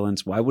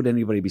violence? Why would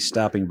anybody be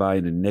stopping by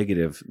in a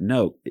negative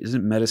note?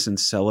 Isn't medicine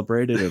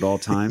celebrated at all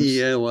times?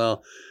 Yeah,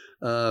 well,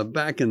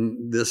 back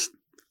in this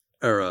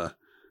era,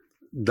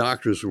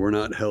 doctors were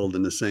not held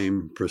in the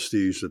same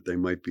prestige that they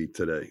might be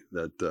today.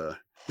 That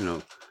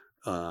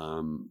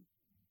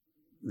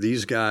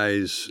these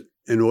guys,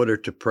 in order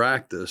to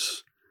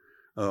practice,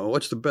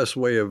 what's the best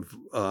way of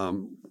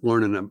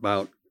learning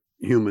about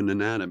human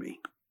anatomy?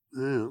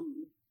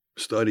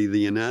 Study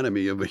the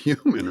anatomy of a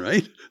human,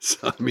 right?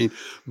 So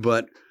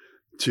but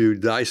to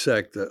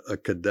dissect a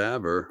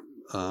cadaver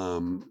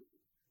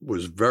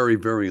was very,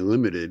 very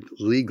limited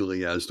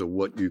legally as to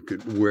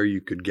where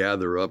you could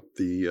gather up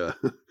the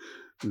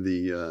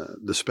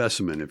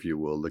specimen, if you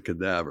will, the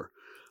cadaver.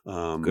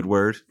 Good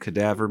word.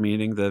 Cadaver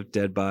meaning the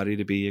dead body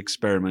to be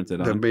experimented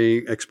on. To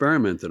be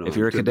experimented on. If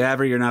you're a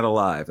cadaver, you're not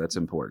alive. That's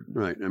important.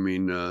 Right.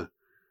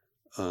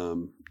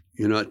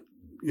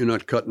 You're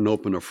not cutting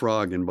open a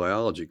frog in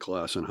biology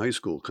class in high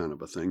school kind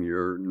of a thing.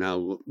 You're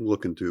now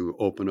looking to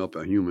open up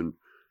a human,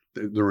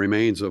 the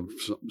remains of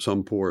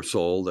some poor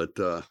soul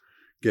that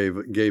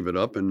gave it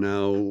up. And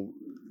now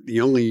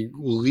the only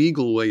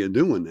legal way of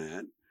doing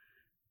that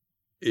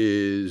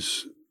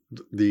is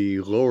the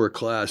lower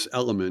class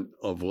element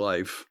of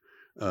life,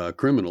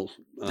 criminal.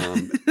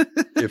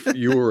 If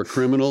you were a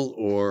criminal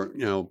or,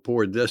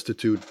 poor,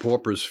 destitute,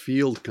 pauper's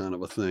field kind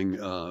of a thing,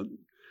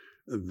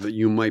 that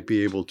you might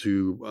be able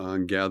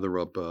to gather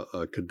up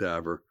a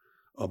cadaver,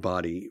 a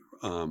body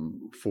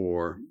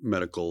for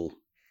medical,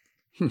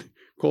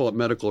 call it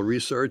medical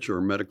research or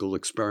medical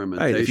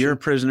experimentation. Right. If you're a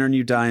prisoner and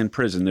you die in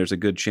prison, there's a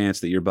good chance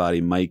that your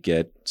body might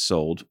get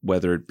sold,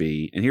 whether it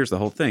be, and here's the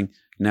whole thing,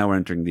 now we're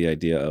entering the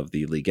idea of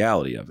the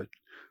legality of it.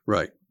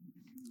 Right.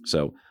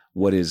 So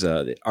what is,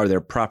 are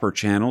there proper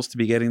channels to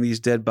be getting these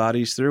dead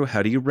bodies through?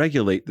 How do you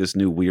regulate this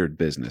new weird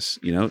business?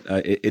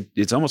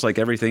 It's almost like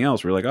everything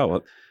else. We're like,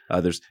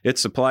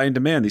 it's supply and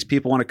demand. These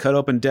people want to cut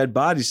open dead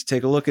bodies to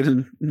take a look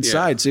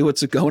inside, see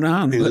what's going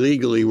on. And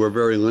legally, we're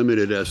very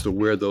limited as to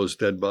where those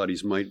dead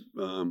bodies might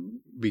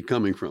be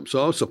coming from.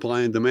 So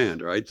supply and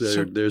demand, right?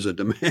 There's a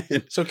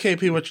demand. So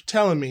KP, what you're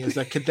telling me is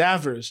that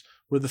cadavers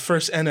were the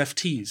first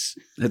NFTs.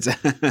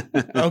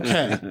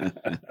 Okay.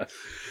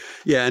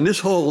 Yeah, and this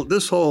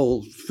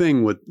whole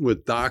thing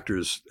with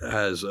doctors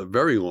has a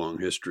very long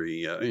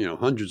history.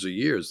 Hundreds of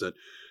years. That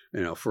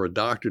for a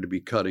doctor to be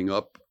cutting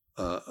up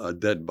a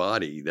dead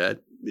body, that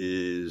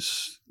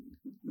is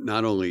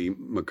not only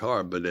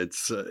macabre, but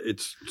it's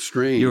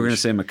strange. You were going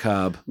to say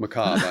macabre.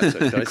 Macabre. I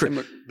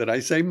said. Did I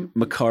say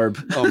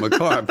macabre? Oh,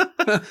 macabre.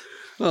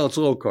 Well, it's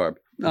low carb.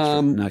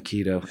 Not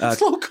keto.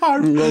 It's low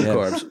carb. Low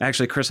carbs.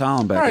 Actually, Chris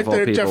Hollenbeck, all right, of all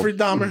there, people, Jeffrey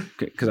Dahmer.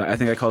 Because I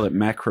think I called it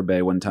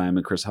macrabe one time,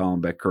 and Chris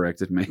Hollenbeck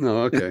corrected me.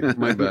 Oh, okay,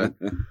 my bad.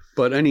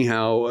 But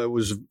anyhow, it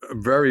was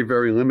very,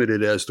 very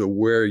limited as to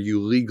where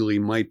you legally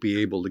might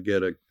be able to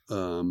get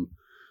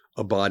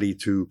a body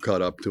to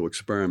cut up to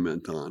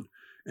experiment on,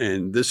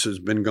 and this has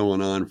been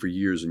going on for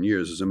years and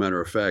years. As a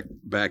matter of fact,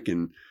 back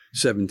in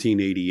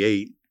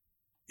 1788,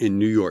 in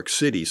New York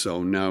City.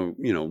 So now,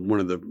 one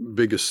of the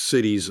biggest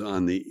cities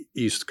on the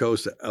East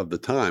Coast of the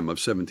time of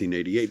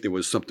 1788, there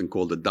was something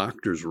called the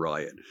Doctors'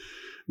 Riot,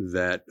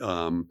 that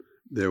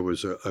there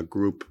was a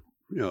group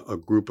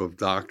of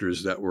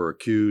doctors that were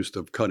accused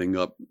of cutting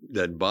up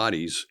dead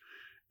bodies,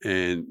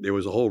 and there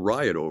was a whole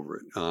riot over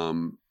it.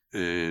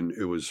 And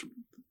it was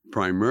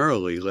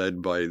primarily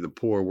led by the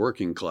poor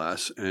working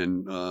class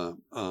and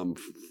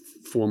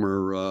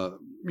former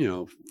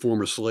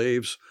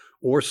slaves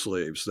or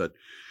slaves, that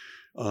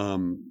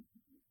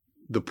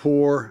the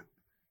poor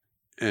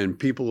and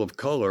people of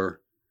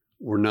color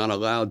were not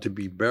allowed to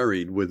be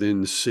buried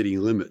within city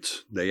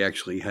limits. They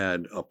actually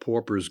had a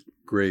pauper's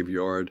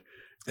graveyard,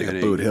 like a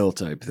Boot Hill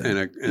type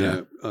thing,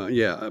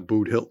 a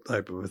Boot Hill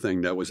type of a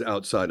thing that was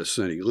outside of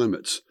city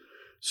limits.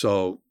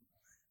 So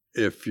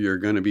if you're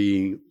going to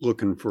be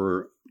looking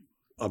for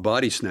a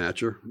body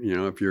snatcher,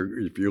 if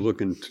you're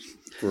looking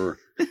for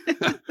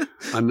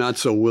a not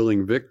so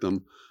willing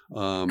victim.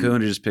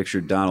 Kahuna just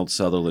pictured Donald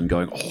Sutherland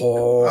going,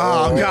 oh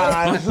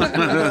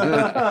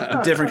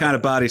God. Different kind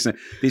of body snatch.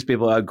 These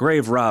people,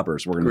 grave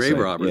robbers, we're going to say.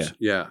 Grave robbers,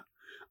 yeah.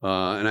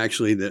 And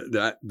actually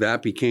that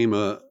became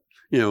a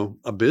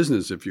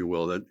business, if you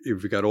will, that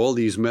if you got all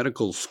these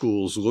medical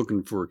schools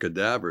looking for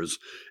cadavers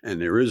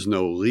and there is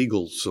no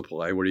legal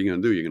supply, what are you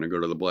going to do? You're going to go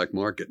to the black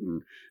market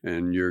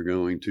and you're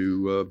going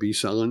to be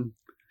selling,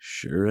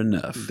 sure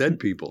enough, dead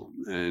people.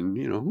 And,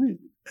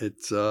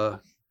 it's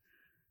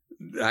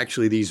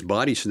actually these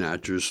body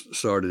snatchers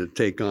started to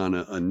take on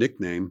a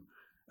nickname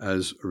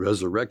as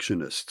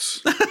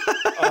resurrectionists.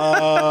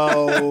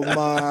 Oh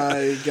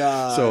my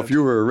God. So if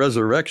you were a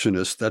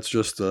resurrectionist, that's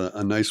just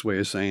a nice way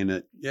of saying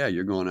that, yeah,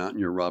 you're going out and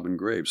you're robbing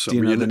graves. So do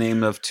you know the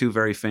name of two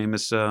very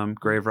famous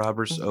grave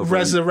robbers?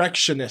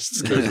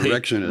 Resurrectionists.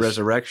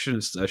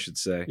 Resurrectionists, I should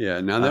say.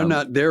 Yeah, now they're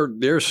not, they're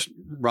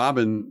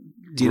robbing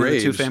do you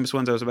graves. know the two famous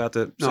ones I was about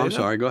to say? No, I'm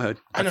sorry, go ahead.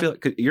 I feel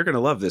like you're going to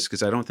love this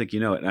because I don't think you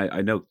know it.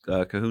 I know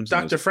Cahoon's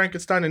Dr.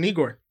 Frankenstein and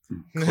Igor.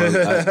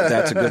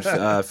 That's a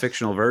good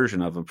fictional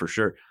version of them for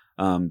sure.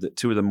 The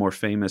two of the more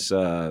famous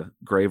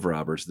grave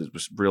robbers, that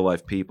was real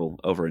life people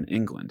over in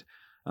England.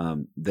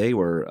 They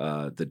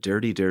were the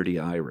dirty, dirty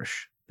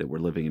Irish that were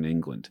living in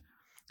England.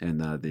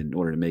 And in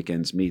order to make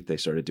ends meet, they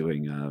started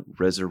doing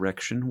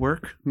resurrection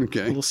work,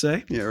 we'll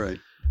say. Yeah, right.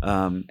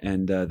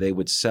 And they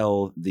would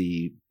sell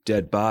the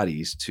dead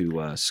bodies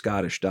to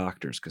Scottish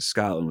doctors because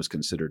Scotland was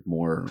considered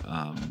more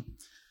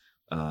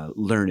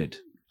learned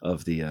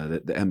of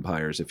the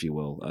empires, if you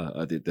will,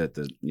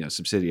 the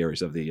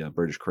subsidiaries of the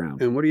British Crown.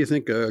 And what do you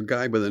think a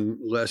guy by the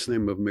last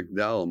name of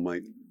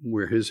McDowell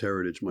where his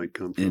heritage might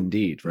come from?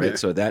 Indeed, right? Yeah.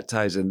 So that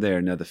ties in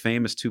there. Now, the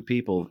famous two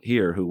people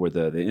here who were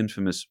the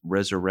infamous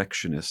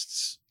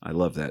resurrectionists, I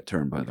love that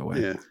term, by the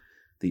way. Yeah.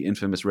 The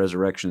infamous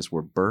resurrectionists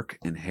were Burke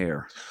and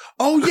Hare.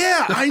 Oh,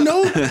 yeah, I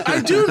know.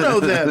 I do know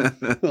them.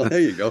 Well, there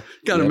you go.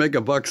 Got to make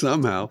a buck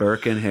somehow.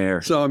 Burke and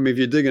Hare. So, I mean, if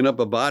you're digging up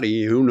a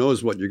body, who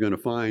knows what you're going to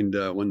find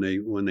when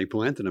they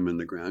planted them in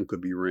the ground. Could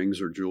be rings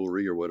or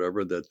jewelry or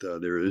whatever, that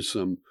there is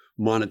some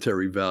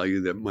monetary value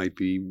that might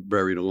be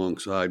buried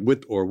alongside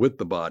with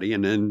the body.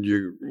 And then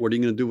what are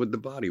you going to do with the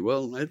body?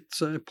 Well,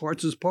 it's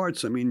parts is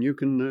parts. I mean, you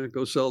can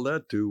go sell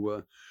that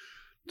to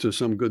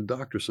some good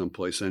doctor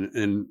someplace.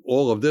 And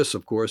all of this,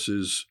 of course,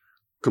 is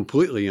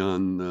completely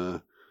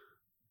on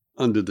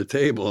under the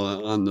table,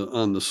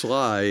 on the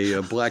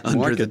sly black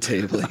market. Under the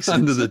table.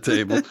 Under the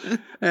table.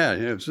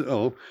 Yeah.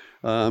 So,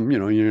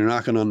 you're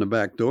knocking on the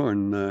back door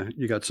and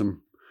you got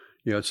some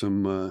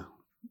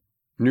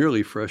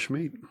nearly fresh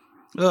meat.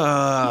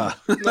 Oh,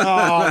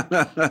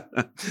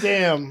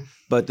 damn.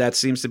 But that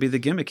seems to be the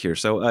gimmick here.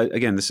 So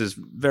again, this is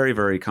very,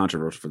 very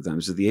controversial for them.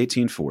 This is the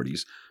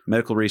 1840s.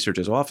 Medical research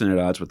is often at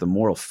odds with the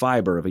moral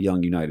fiber of a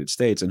young United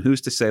States. And who's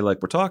to say,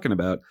 like we're talking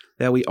about,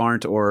 that we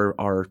aren't or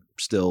are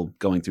still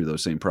going through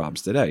those same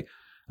problems today?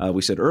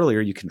 We said earlier,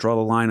 you can draw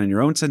the line on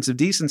your own sense of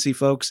decency,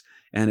 folks.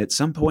 And at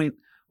some point,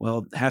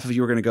 well, half of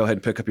you are going to go ahead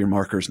and pick up your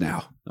markers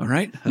now. All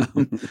right?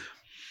 The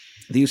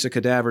use of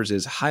cadavers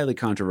is highly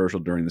controversial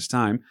during this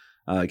time.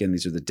 Again,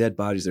 these are the dead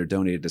bodies that are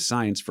donated to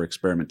science for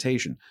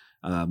experimentation,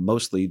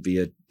 mostly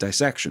via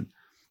dissection.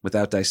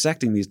 Without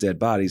dissecting these dead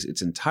bodies,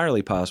 it's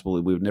entirely possible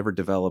that we would never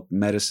develop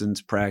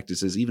medicines,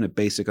 practices, even a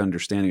basic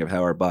understanding of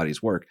how our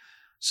bodies work.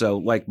 So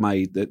like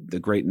the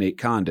great Nate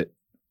Condit,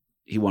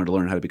 he wanted to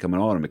learn how to become an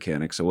auto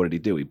mechanic. So what did he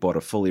do? He bought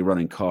a fully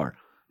running car,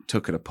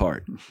 took it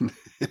apart,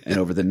 and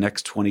over the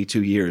next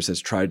 22 years has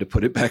tried to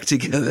put it back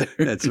together.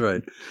 That's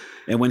right.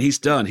 And when he's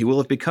done, he will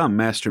have become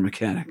master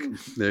mechanic.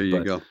 There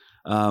you go.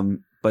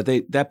 But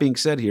that being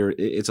said here,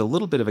 it's a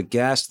little bit of a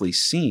ghastly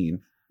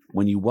scene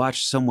when you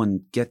watch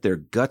someone get their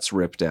guts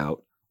ripped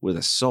out with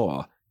a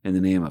saw in the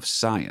name of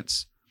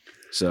science.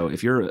 So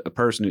if you're a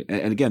person,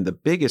 and again, the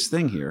biggest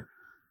thing here,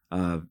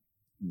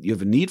 you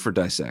have a need for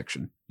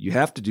dissection. You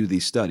have to do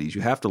these studies.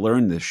 You have to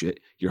learn this shit.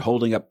 You're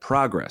holding up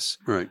progress.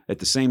 Right. At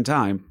the same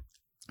time,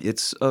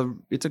 it's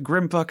a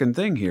grim fucking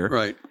thing here.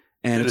 Right.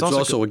 And it's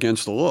also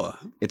against the law.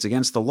 It's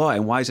against the law.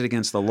 And why is it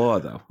against the law,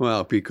 though?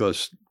 Well,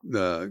 because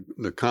the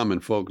common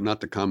folk, not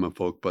the common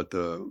folk, but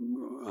the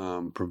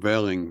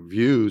prevailing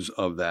views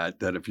of that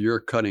if you're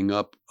cutting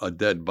up a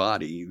dead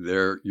body,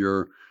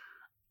 you're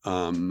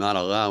not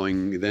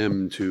allowing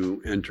them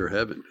to enter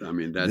heaven. I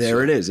mean, that's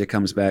it is. It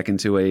comes back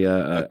into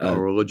a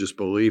religious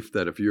belief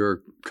that if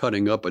you're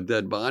cutting up a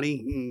dead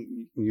body,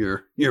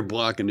 you're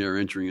blocking their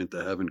entry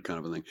into heaven, kind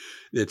of a thing.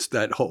 It's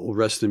that whole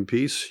rest in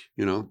peace,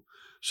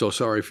 So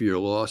sorry for your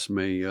loss.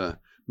 May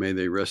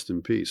they rest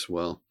in peace.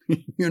 Well,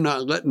 you're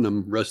not letting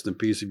them rest in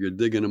peace if you're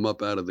digging them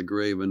up out of the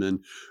grave and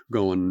then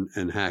going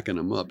and hacking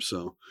them up.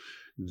 So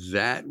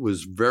that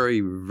was very,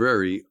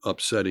 very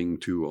upsetting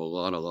to a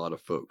lot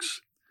of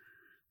folks.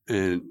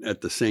 And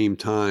at the same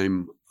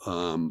time,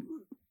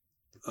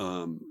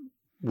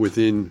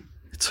 within...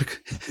 It's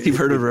like, you've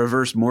heard of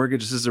reverse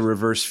mortgage? This is a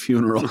reverse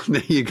funeral.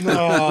 There you go.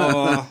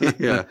 Oh.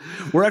 Yeah.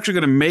 We're actually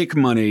going to make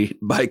money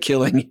by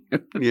killing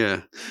you.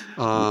 Yeah.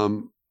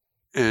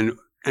 And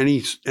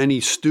any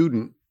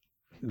student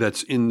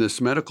that's in this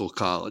medical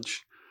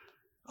college,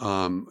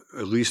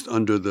 at least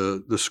under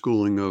the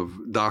schooling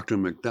of Dr.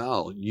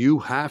 McDowell, you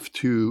have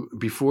to,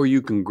 before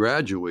you can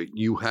graduate,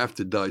 you have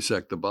to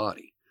dissect the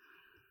body.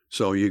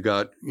 So you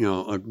got,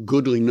 a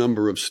goodly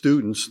number of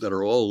students that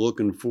are all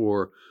looking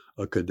for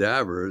a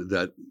cadaver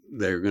that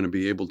they're going to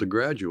be able to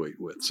graduate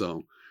with.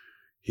 So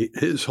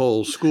his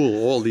whole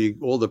school, all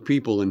the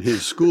people in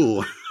his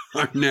school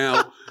are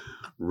now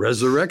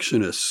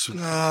resurrectionists.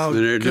 Oh,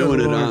 and they're doing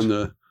Lord.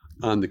 it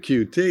on the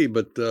QT,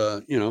 but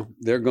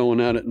they're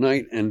going out at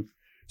night. And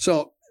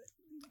so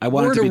I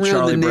want it to be word around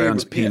Charlie the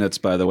Brown's neighbor- Peanuts,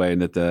 by the way,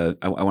 and that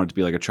I want it to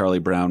be like a Charlie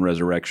Brown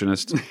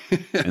resurrectionist,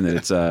 and that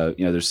it's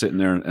they're sitting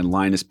there and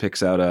Linus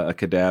picks out a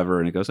cadaver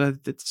and it goes,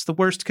 it's the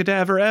worst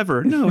cadaver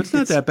ever. No, it's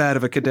not that bad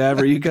of a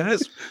cadaver, you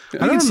guys.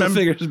 I can still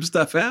figure some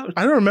stuff out.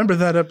 I don't remember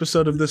that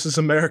episode of This Is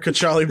America,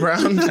 Charlie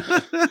Brown.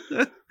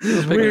 It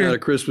was picking weird. out a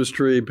Christmas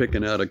tree,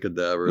 picking out a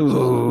cadaver.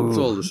 It's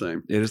all the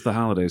same. It is the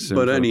holidays soon.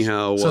 But folks.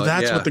 anyhow, So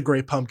that's yeah. what the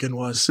Great Pumpkin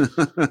was.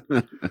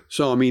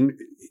 So, I mean,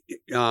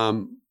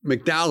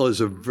 McDowell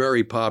is a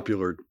very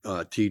popular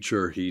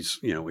teacher. He's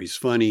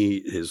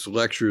funny. His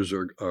lectures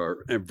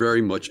are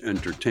very much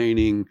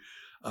entertaining.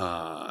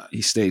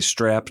 He stays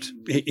strapped.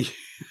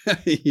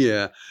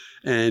 Yeah.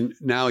 And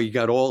now you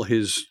got all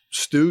his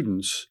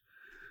students.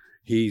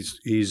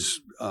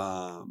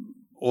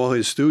 All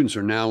his students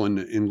are now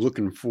in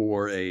looking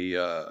for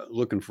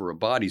a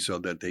body so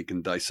that they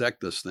can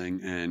dissect this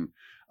thing and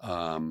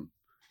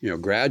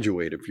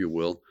graduate, if you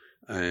will.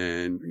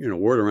 And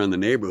word around the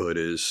neighborhood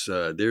is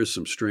there's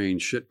some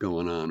strange shit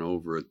going on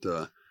over at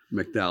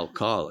McDowell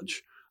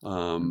College.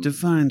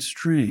 Define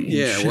strange.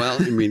 Yeah, well,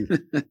 I mean,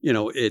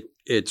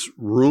 it's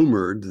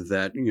rumored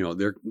that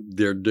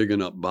they're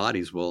digging up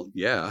bodies. Well,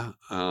 yeah,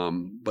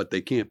 but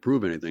they can't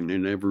prove anything. They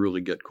never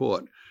really get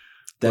caught.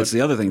 That's But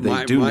the other thing.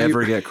 They do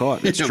never get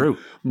caught. It's true.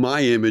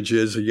 My image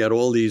is you got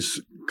all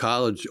these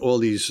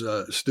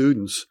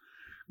students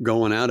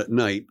going out at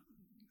night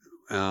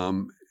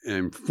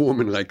and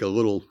forming like a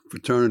little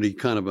fraternity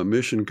kind of a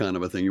mission kind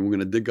of a thing. We're going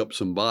to dig up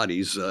some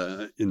bodies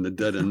in the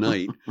dead of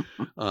night.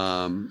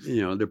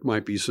 There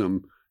might be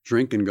some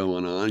drinking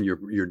going on.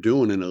 You're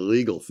doing an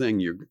illegal thing.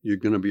 You're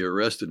going to be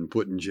arrested and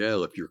put in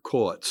jail if you're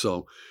caught.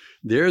 So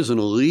there's an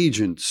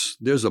allegiance.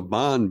 There's a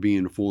bond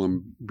being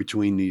formed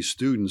between these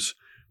students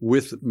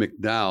with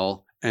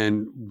McDowell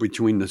and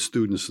between the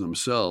students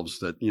themselves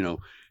that,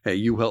 hey,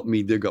 you help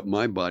me dig up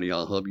my body,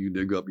 I'll help you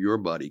dig up your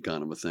body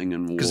kind of a thing.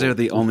 And Because they're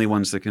the only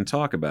ones that can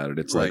talk about it.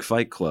 It's like Right.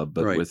 Fight Club,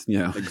 but Right. with,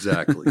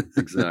 Exactly.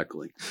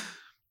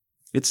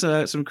 It's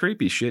some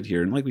creepy shit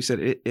here. And like we said,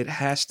 it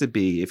has to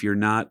be,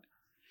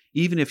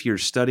 even if you're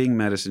studying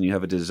medicine, you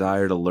have a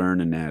desire to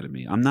learn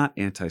anatomy. I'm not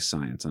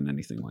anti-science on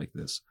anything like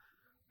this.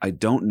 I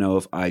don't know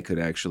if I could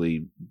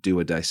actually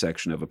do a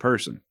dissection of a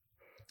person.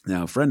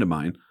 Now, a friend of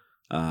mine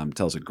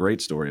tells a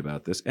great story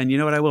about this. And you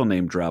know what? I will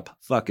name drop.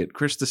 Fuck it.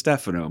 Chris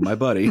DiStefano, my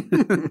buddy.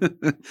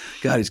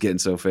 God, he's getting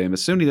so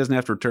famous. Soon he doesn't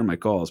have to return my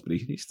calls, but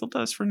he still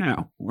does for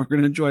now. We're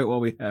going to enjoy it while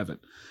we have it.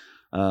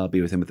 I'll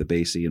be with him at the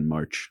Basie in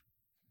March.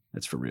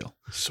 That's for real.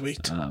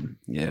 Sweet.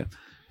 Yeah.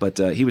 But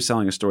he was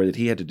telling a story that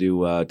he had to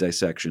do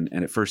dissection.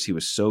 And at first he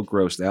was so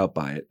grossed out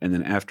by it. And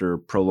then after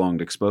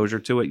prolonged exposure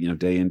to it,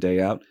 day in, day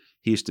out,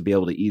 he used to be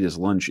able to eat his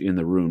lunch in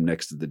the room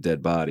next to the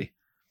dead body.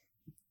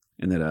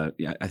 And then,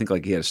 I think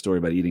like he had a story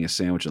about eating a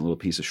sandwich and a little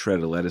piece of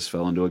shredded lettuce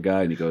fell into a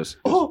guy, and he goes,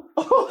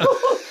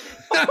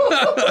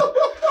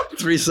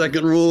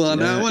 3-second rule on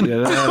that one.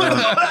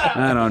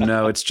 I don't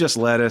know. It's just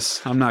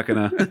lettuce. I'm not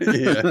going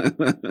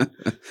to.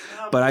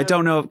 But I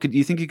don't know. Do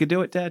you think you could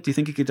do it, Dad? Do you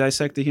think you could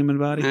dissect a human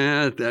body?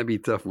 That'd be a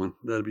tough one.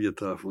 That'd be a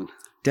tough one.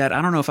 Dad,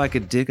 I don't know if I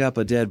could dig up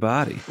a dead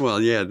body.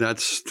 Well, yeah,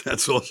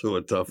 that's also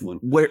a tough one.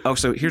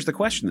 So here's the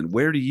question then.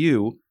 Where do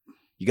you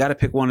got to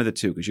pick one of the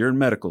two because you're in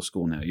medical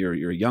school now.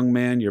 You're a young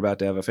man. You're about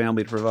to have a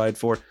family to provide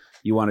for.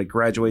 You want to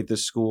graduate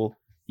this school.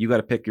 You got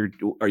to pick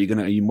are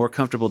you more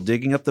comfortable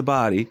digging up the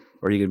body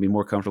or are you going to be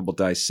more comfortable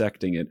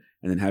dissecting it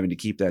and then having to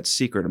keep that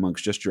secret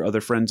amongst just your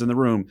other friends in the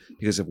room,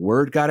 because if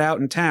word got out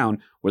in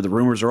town where the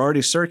rumors are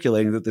already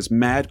circulating that this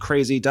mad,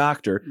 crazy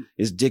doctor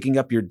is digging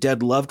up your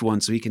dead loved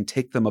ones so he can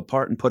take them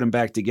apart and put them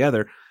back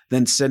together,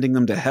 then sending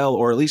them to hell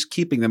or at least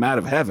keeping them out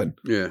of heaven.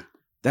 Yeah.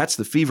 That's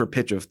the fever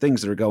pitch of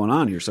things that are going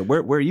on here. So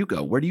where you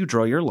go? Where do you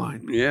draw your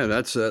line? Yeah,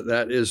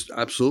 that is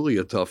absolutely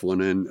a tough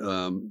one. And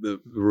the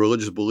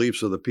religious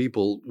beliefs of the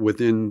people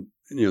within,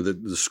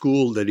 the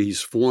school that he's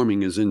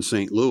forming is in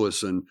St.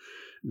 Louis, and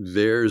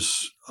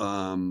there's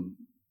a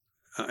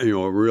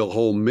real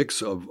whole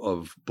mix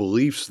of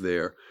beliefs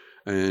there.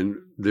 And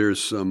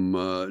there's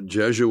some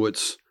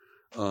Jesuits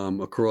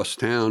across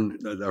town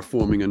that are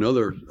forming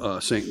another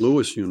St.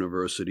 Louis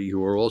University,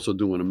 who are also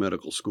doing a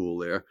medical school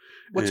there.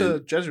 What's a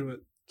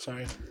Jesuit?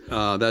 Sorry.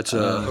 That's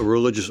a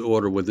religious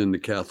order within the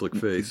Catholic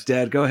faith.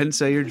 Dad, go ahead and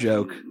say your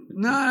joke.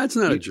 No, that's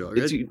not a joke.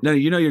 No,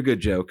 you know your good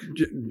joke.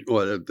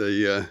 What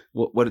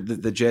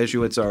the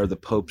Jesuits are the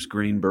Pope's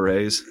Green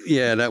Berets?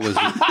 Yeah, that was.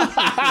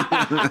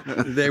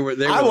 they were.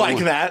 I like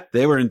that.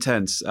 They were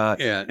intense.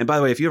 Yeah. And by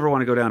the way, if you ever want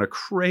to go down a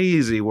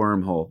crazy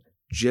wormhole,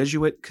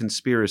 Jesuit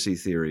conspiracy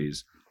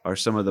theories are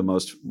some of the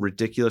most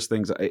ridiculous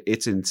things.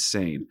 It's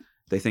insane.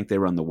 They think they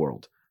run the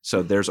world.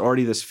 So there's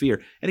already this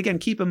fear. And again,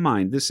 keep in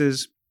mind, this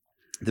is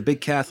the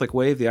big Catholic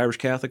wave. The Irish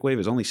Catholic wave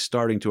is only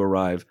starting to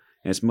arrive,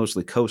 and it's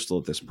mostly coastal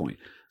at this point.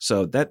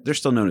 So that they're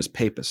still known as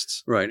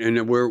papists. Right.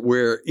 And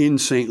we're in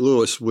St.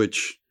 Louis,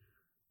 which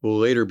will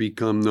later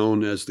become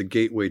known as the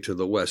gateway to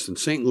the West. And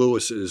St.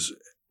 Louis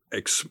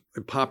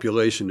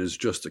population is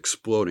just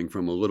exploding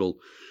from a little,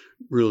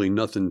 really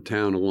nothing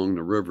town along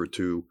the river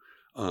to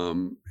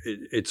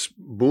it's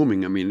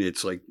booming. I mean,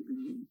 it's like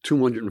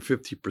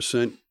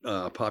 250%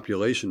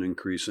 population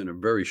increase in a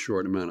very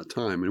short amount of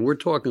time. And we're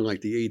talking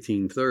like the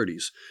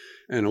 1830s.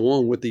 And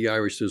along with the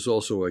Irish, there's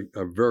also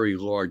a very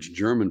large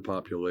German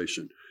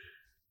population.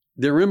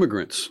 They're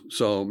immigrants.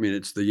 So, I mean,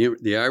 it's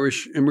the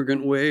Irish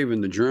immigrant wave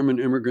and the German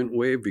immigrant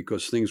wave,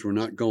 because things were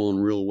not going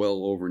real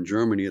well over in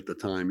Germany at the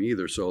time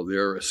either. So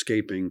they're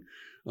escaping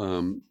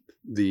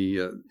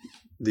the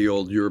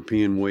old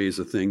European ways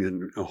of things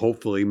and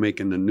hopefully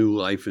making a new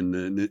life in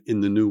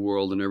the new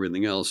world and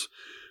everything else.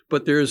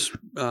 But there's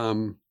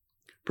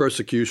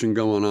persecution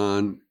going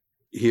on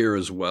here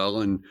as well.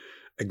 And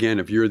again,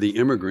 if you're the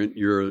immigrant,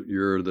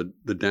 you're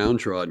the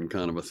downtrodden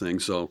kind of a thing.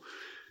 So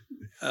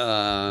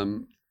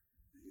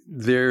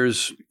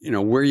there's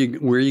where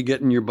you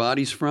getting your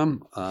bodies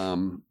from.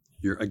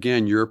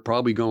 You're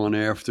probably going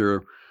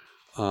after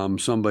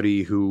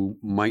somebody who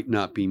might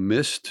not be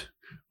missed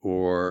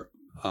or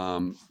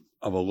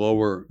of a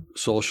lower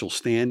social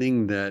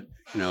standing that,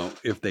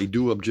 if they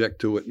do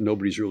object to it,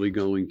 nobody's really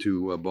going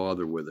to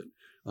bother with it,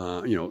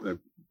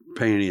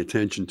 pay any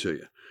attention to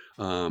you.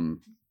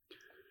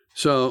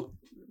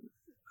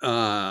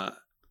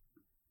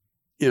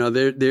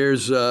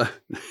 There's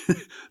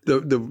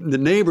the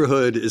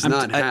neighborhood is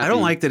not happy. I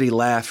don't like that he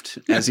laughed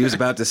as he was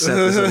about to set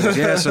this up.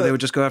 Yeah, so they would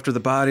just go after the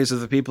bodies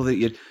of the people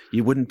that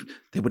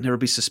they would never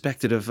be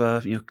suspected of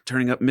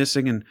turning up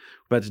missing and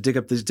about to dig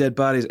up these dead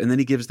bodies. And then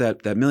he gives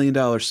that $1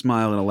 million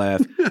smile and a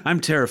laugh.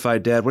 I'm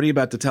terrified, Dad. What are you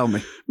about to tell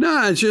me?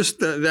 No, it's just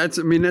that's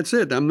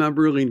it. I'm not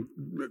really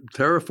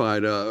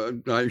terrified.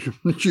 You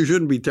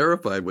shouldn't be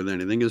terrified with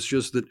anything. It's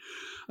just that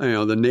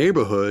the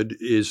neighborhood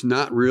is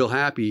not real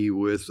happy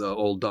with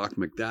old Doc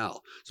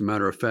McDowell. As a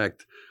matter of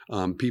fact,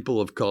 people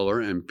of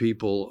color and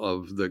people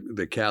of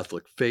the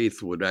Catholic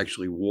faith would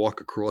actually walk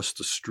across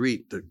the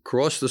street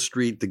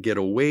to get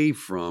away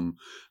from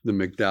the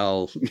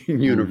McDowell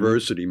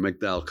University,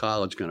 McDowell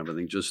College kind of a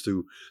thing, just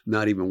to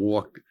not even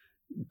walk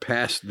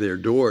past their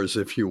doors,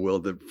 if you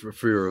will, for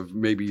fear of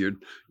maybe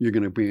you're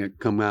going to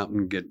come out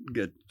and get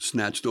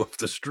snatched off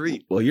the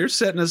street. Well, you're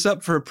setting us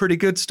up for a pretty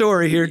good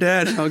story here,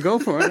 Dad. I'll go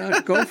for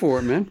it. Go for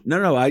it, man.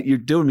 No, you're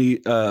doing me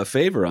a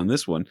favor on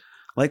this one.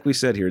 Like we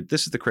said here,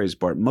 this is the crazy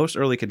part. Most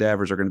early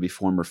cadavers are going to be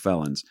former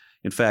felons.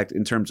 In fact,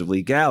 in terms of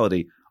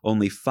legality,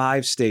 only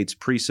 5 states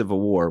pre-Civil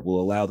War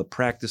will allow the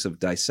practice of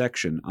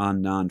dissection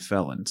on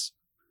non-felons.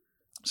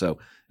 So,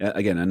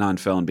 again, a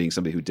non-felon being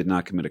somebody who did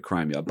not commit a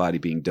crime, a body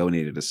being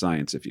donated to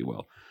science, if you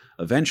will.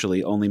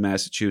 Eventually, only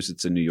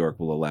Massachusetts and New York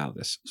will allow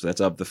this. So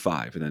that's of the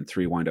 5. And then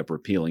 3 wind up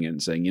repealing it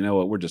and saying, you know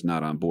what, we're just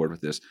not on board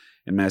with this.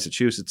 In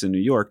Massachusetts and New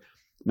York,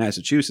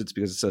 Massachusetts,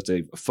 because it's such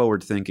a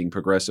forward-thinking,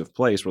 progressive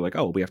place, we're like,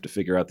 oh, we have to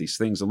figure out these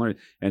things and learn.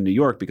 And New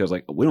York, because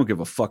we don't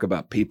give a fuck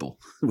about people.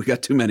 We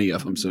got too many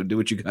of them, so do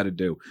what you got to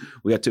do.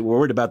 We're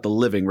worried about the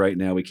living right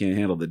now. We can't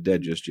handle the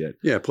dead just yet.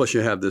 Yeah, plus you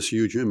have this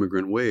huge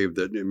immigrant wave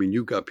that,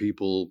 you got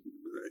people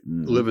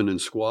living in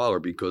squalor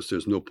because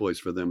there's no place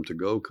for them to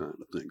go kind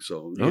of thing.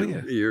 So,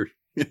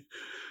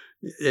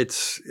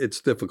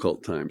 it's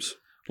difficult times.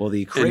 Well,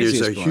 the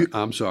craziest part.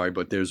 I'm sorry,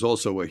 but there's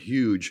also a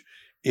huge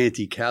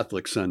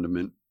anti-Catholic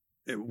sentiment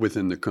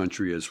within the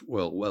country as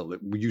well. Well,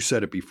 you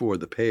said it before,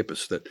 the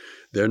papists, that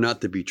they're not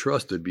to be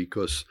trusted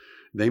because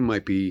they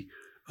might be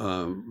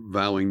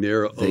vowing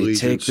their allegiance.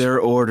 They take their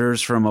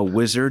orders from a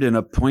wizard in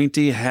a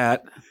pointy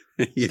hat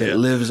that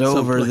lives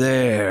over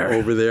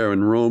there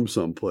in Rome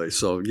someplace.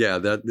 So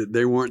that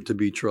they weren't to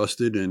be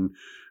trusted, and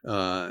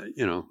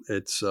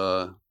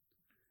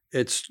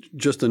It's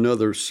just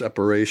another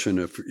separation,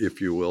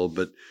 if you will.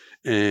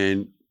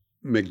 And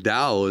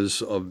McDowell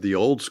is of the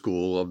old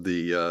school of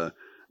the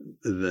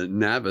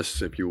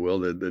Navis, if you will,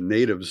 the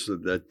natives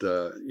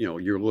that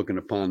you're looking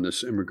upon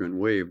this immigrant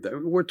wave.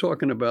 We're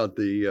talking about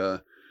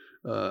the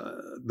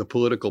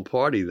political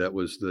party that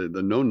was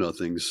the Know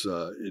Nothings.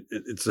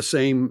 It's the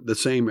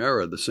same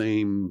era, the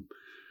same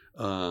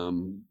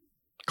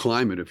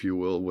climate, if you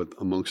will,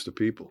 amongst the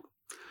people.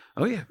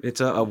 Oh, yeah.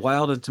 It's a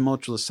wild and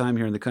tumultuous time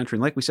here in the country.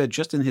 And like we said,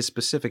 just in his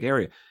specific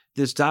area,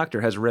 this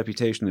doctor has a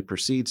reputation that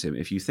precedes him.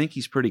 If you think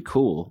he's pretty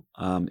cool,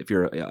 if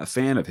you're a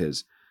fan of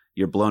his,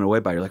 you're blown away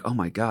by it. You're like, oh,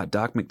 my God,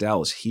 Doc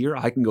McDowell is here?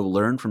 I can go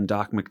learn from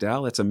Doc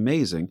McDowell? That's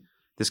amazing.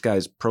 This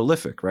guy's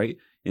prolific, right?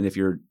 And if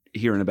you're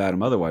hearing about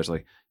him otherwise,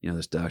 like,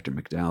 this Dr.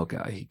 McDowell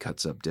guy, he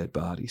cuts up dead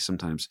bodies.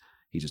 Sometimes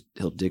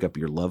he'll dig up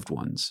your loved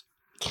ones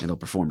and he'll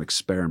perform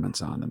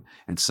experiments on them.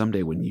 And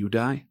someday when you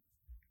die,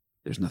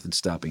 there's nothing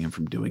stopping him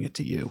from doing it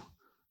to you.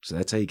 So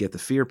that's how you get the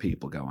fear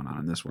people going on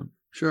in this one.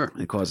 Sure.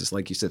 It causes,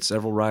 like you said,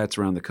 several riots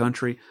around the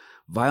country.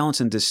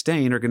 Violence and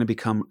disdain are going to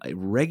become a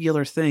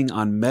regular thing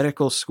on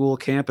medical school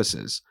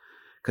campuses.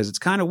 Because it's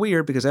kind of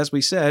weird because, as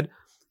we said,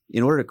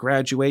 in order to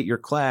graduate your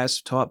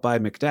class taught by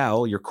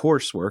McDowell, your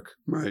coursework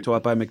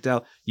taught by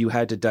McDowell, you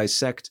had to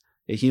dissect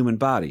a human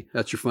body.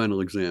 That's your final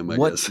exam, I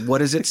guess. What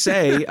does it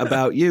say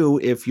about you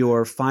if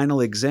your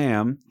final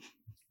exam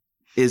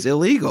is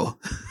illegal?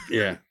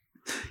 Yeah.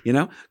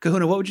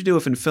 Kahuna, what would you do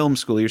if in film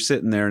school you're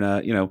sitting there and,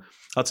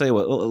 I'll tell you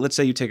what, let's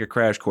say you take a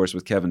crash course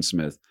with Kevin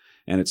Smith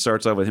and it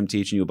starts off with him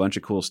teaching you a bunch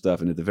of cool stuff.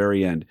 And at the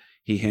very end,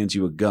 he hands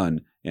you a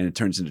gun and it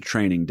turns into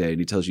training day and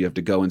he tells you have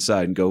to go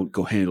inside and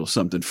go handle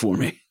something for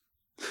me.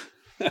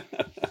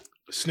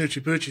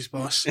 Snoochie Poochie's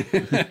boss.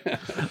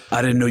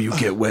 I didn't know you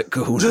get wet,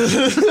 Kahuna.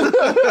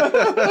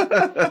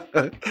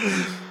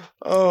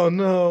 Oh,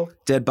 no.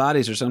 Dead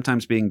bodies are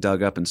sometimes being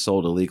dug up and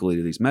sold illegally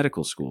to these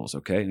medical schools,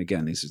 okay? And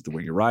again, this is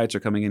where your riots are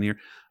coming in here.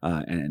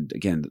 And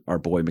again, our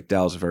boy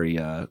McDowell's a very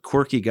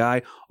quirky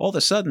guy. All of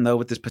a sudden, though,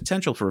 with this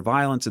potential for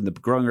violence and the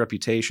growing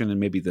reputation and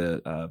maybe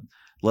the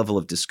level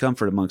of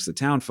discomfort amongst the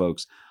town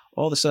folks,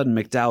 all of a sudden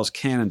McDowell's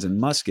cannons and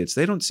muskets,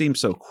 they don't seem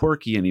so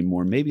quirky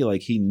anymore. Maybe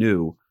like he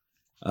knew,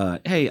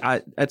 hey,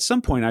 at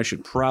some point I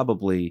should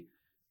probably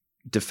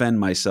defend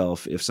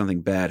myself if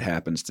something bad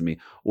happens to me.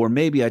 Or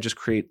maybe I just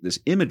create this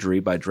imagery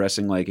by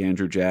dressing like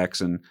Andrew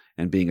Jackson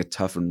and being a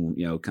tough and,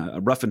 kind of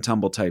a rough and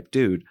tumble type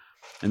dude,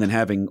 and then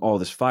having all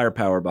this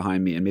firepower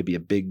behind me and maybe a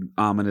big,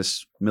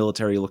 ominous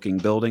military looking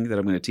building that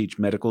I'm going to teach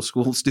medical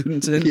school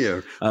students in. Yeah.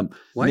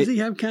 Why does he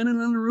have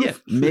cannon on the roof?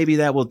 Yeah, maybe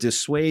that will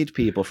dissuade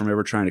people from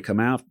ever trying to come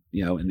out,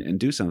 and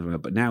do something about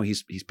it. But now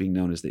he's being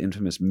known as the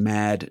infamous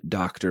Mad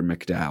Dr.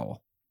 McDowell.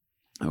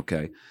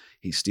 Okay.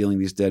 He's stealing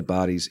these dead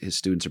bodies. His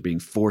students are being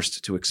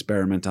forced to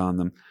experiment on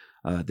them.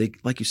 They,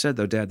 like you said,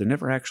 though, Dad, they're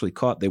never actually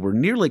caught. They were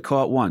nearly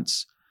caught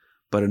once,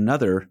 but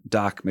another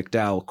Doc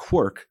McDowell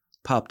quirk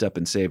popped up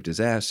and saved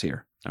his ass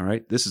here. All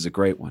right? This is a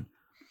great one.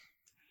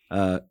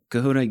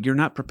 Kahuna, you're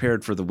not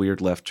prepared for the weird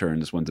left turn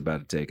this one's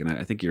about to take, and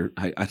I think you're...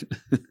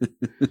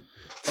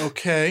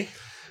 Okay.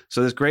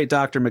 So this great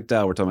Dr.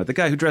 McDowell we're talking about, the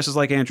guy who dresses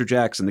like Andrew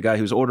Jackson, the guy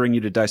who's ordering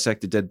you to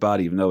dissect a dead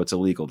body even though it's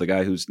illegal, the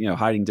guy who's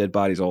hiding dead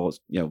bodies all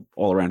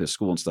around his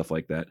school and stuff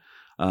like that.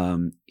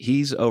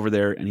 He's over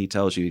there and he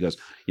tells you, he goes,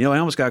 I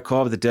almost got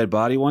caught with a dead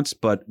body once,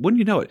 but wouldn't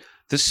you know it,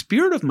 the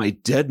spirit of my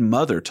dead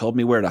mother told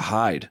me where to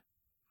hide.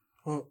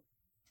 Well,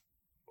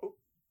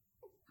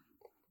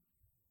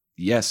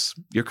 yes,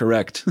 you're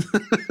correct.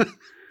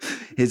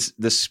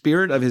 The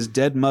spirit of his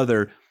dead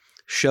mother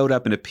showed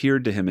up and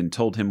appeared to him and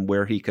told him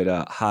where he could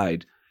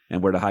hide.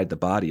 And where to hide the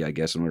body, I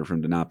guess, in order for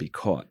him to not be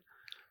caught.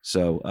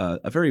 So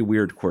a very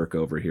weird quirk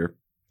over here.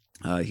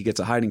 He gets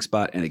a hiding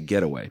spot and a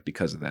getaway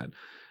because of that.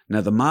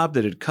 Now, the mob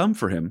that had come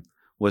for him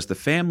was the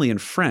family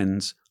and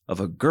friends of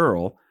a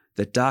girl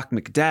that Doc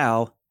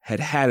McDowell had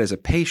had as a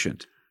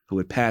patient who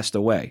had passed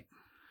away.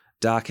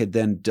 Doc had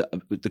then,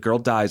 the girl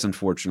dies,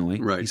 unfortunately.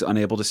 Right. He's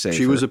unable to save her.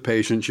 She was a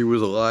patient. She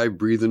was alive,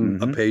 breathing,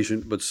 a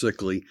patient, but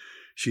sickly.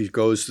 She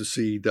goes to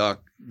see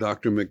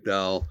Dr.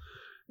 McDowell.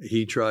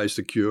 He tries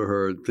to cure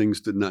her. Things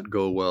did not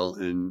go well,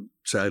 and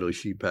sadly,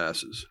 she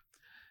passes.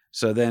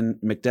 So then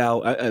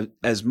McDowell,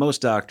 as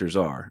most doctors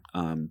are,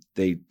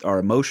 they are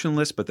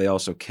emotionless, but they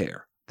also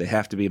care. They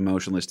have to be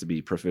emotionless to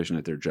be proficient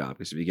at their job.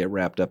 Because if you get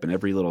wrapped up in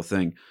every little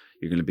thing,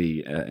 you're going to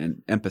be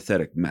an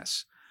empathetic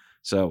mess.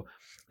 So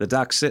the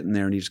doc's sitting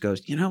there, and he just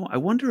goes, I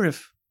wonder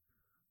if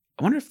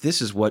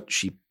this is what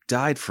she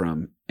died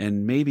from,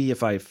 and maybe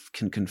if I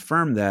can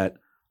confirm that,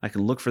 I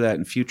can look for that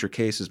in future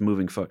cases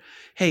moving forward.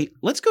 Hey,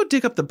 let's go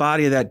dig up the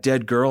body of that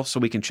dead girl so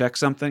we can check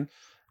something.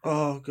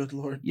 Oh, good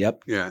Lord.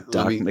 Yep. Yeah.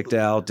 Doc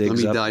McDowell digs up.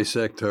 Let me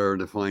dissect her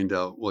to find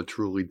out what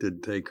truly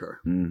did take her.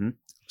 Mm-hmm.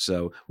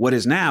 So what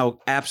is now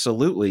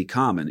absolutely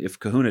common, if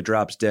Kahuna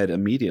drops dead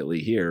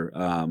immediately here,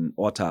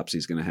 autopsy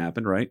is going to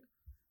happen, right?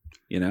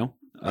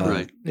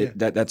 Right.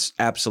 That's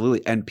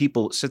absolutely. And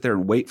people sit there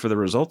and wait for the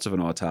results of an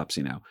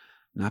autopsy now.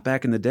 Not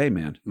back in the day,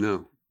 man.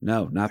 No.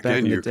 No, not back Again,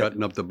 in the you're day.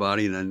 cutting up the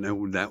body, and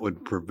then that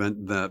would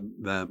prevent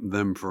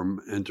them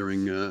from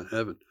entering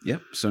heaven.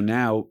 Yep. So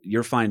now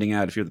you're finding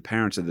out, if you're the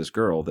parents of this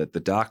girl, that the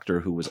doctor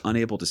who was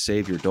unable to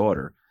save your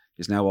daughter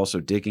is now also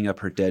digging up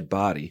her dead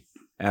body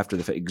after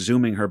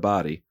exhuming her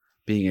body,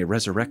 being a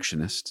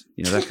resurrectionist.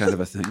 You know, that kind of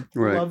a thing.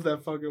 Right. Love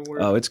that fucking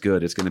word. Oh, it's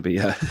good. It's going to be.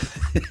 I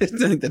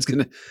think that's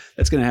going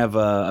to have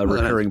a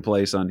recurring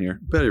place on here.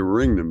 Better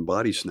ring than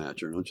body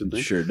snatcher, don't you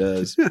think? Sure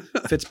does.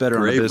 Fits better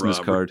on a Grave business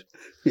robber. card.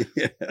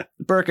 Yeah.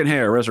 Burke and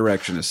Hare,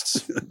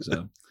 resurrectionists.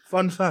 So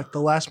Fun fact: the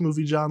last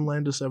movie John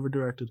Landis ever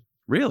directed.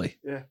 really,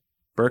 Yeah.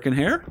 Burke and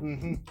Hare.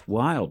 Mm-hmm.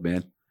 Wild,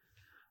 man.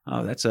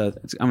 Oh, that's I'm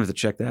gonna have to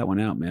check that one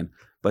out, man.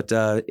 But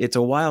it's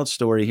a wild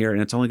story here, and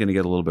it's only going to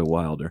get a little bit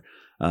wilder.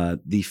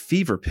 The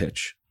fever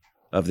pitch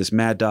of this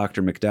Mad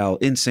Dr.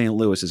 McDowell in St.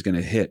 Louis is going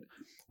to hit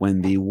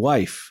when the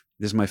wife.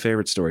 This is my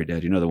favorite story,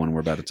 Dad. You know the one we're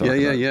about to talk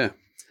about. Yeah.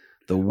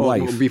 The Well,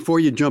 wife. before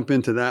you jump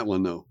into that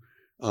one, though,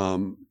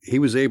 he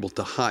was able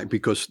to hide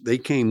because they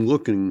came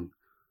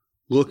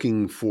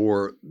looking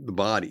for the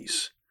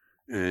bodies.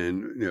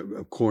 And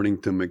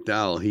according to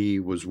McDowell,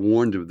 he was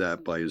warned of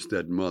that by his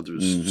dead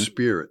mother's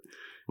spirit.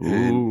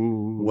 And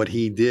Ooh. what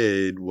he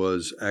did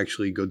was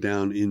actually go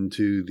down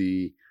into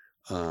the,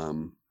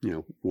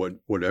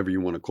 whatever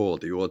you want to call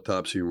it, the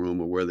autopsy room,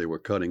 or where they were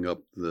cutting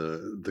up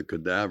the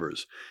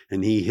cadavers.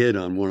 And he hid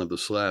on one of the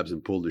slabs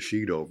and pulled a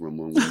sheet over him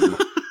when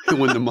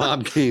the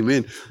mob came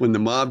in. When the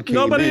mob came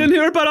Nobody in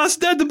here but us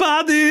dead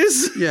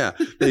bodies. yeah,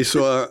 they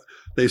saw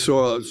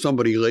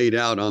somebody laid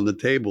out on the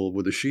table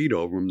with a sheet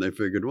over him. They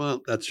figured,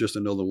 well, that's just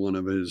another one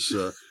of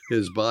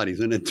his bodies,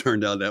 and it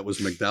turned out that was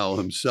McDowell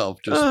himself,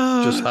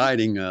 just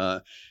hiding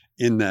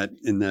in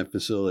that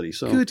facility.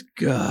 So Good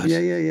God.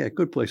 yeah,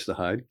 good place to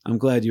hide. I'm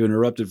glad you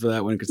interrupted for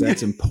that one because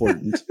that's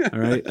important. All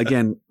right.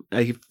 Again,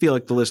 I feel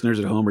like the listeners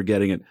at home are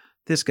getting it.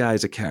 This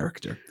guy's a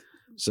character.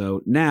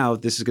 So now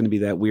this is going to be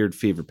that weird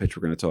fever pitch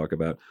we're going to talk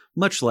about,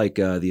 much like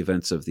the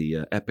events of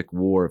the epic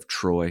war of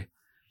Troy.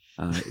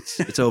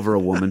 It's over a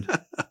woman.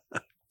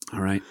 All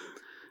right.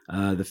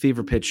 The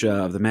fever pitch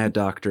of the Mad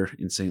Doctor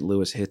in St.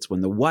 Louis hits when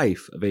the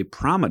wife of a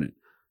prominent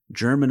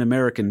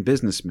German-American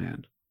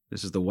businessman,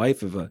 this is the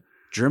wife of a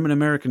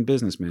German-American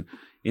businessman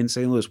in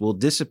St. Louis, will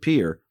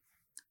disappear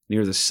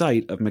near the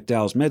site of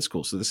McDowell's med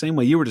school. So the same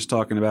way you were just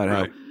talking about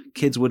how Right.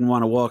 kids wouldn't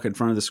want to walk in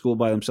front of the school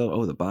by themselves.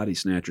 Oh, the body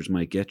snatchers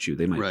might get you.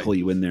 They might Right. pull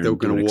you in there. They were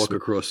and do going an to walk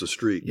across the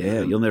street.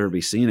 Yeah, you'll never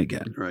be seen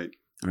again. Right.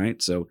 All right.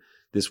 So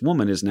this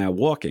woman is now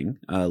walking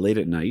late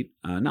at night.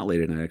 Not late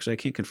at night, actually. I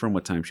can't confirm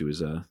what time she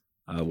was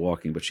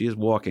walking, but she is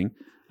walking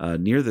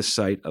near the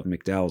site of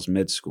McDowell's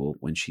med school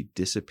when she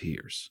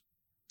disappears.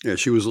 Yeah,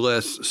 she was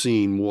last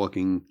seen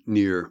walking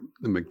near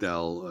the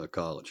McDowell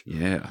College.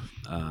 Yeah.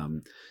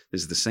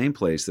 This is the same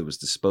place that was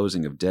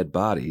disposing of dead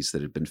bodies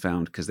that had been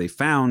found, because they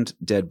found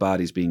dead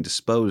bodies being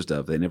disposed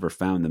of. They never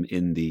found them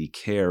in the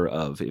care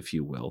of, if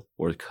you will,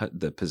 or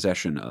the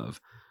possession of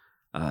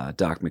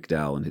Doc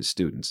McDowell and his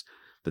students.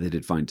 But they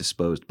did find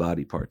disposed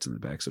body parts in the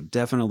back. So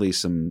definitely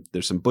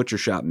there's some butcher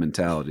shop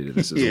mentality to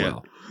this as Yeah.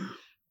 well.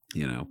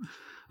 You know.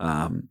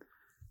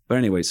 But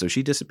anyway, so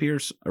she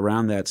disappears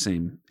around that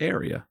same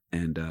area.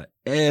 And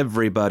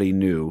everybody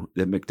knew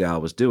that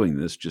McDowell was doing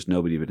this, just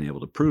nobody had been able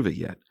to prove it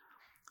yet.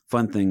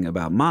 Fun thing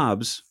about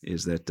mobs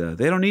is that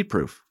they don't need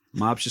proof.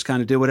 Mobs just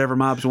kind of do whatever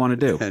mobs want to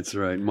do. That's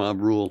right.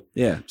 Mob rule.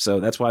 Yeah, so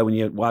that's why when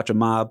you watch a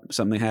mob,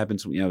 something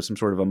happens, some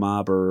sort of a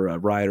mob or a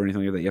riot or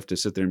anything like that, you have to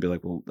sit there and be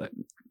like, well,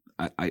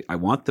 I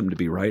want them to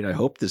be right. I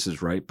hope this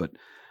is right, but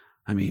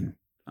I mean,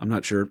 I'm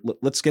not sure.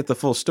 Let's get the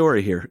full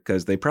story here,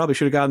 because they probably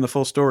should have gotten the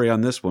full story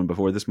on this one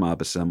before this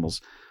mob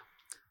assembles.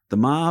 The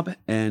mob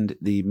and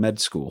the med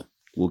school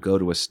will go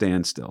to a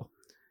standstill.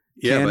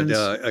 Yeah, Cannons.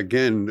 but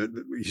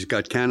again, he's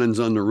got cannons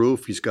on the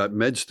roof. He's got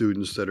med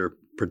students that are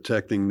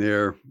protecting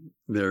their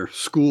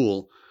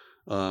school.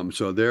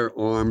 So they're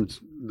armed.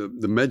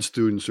 The med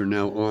students are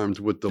now armed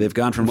with the They've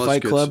gone from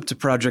Fight muskets. Club to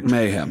Project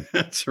Mayhem.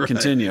 That's right.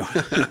 Continue.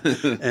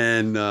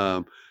 And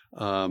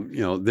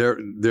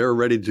they're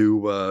ready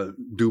to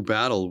do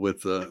battle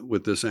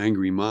with this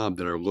angry mob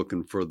that are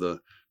looking for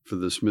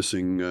this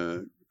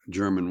missing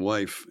German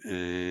wife.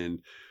 And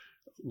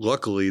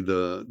luckily,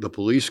 the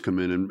police come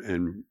in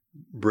and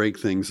break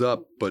things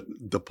up. But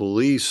the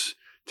police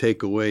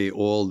take away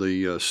all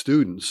the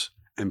students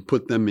and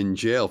put them in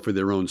jail for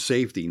their own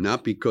safety,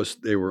 not because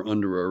they were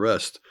under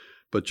arrest,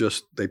 but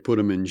just they put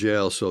them in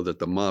jail so that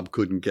the mob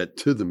couldn't get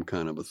to them,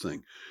 kind of a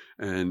thing.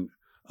 And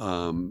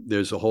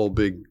there's a whole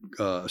big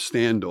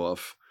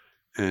standoff,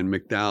 and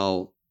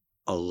McDowell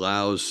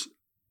allows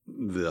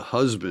the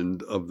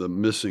husband of the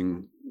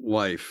missing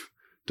wife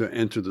to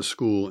enter the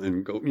school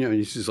and go.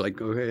 He's just like,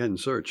 go ahead and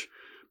search.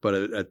 But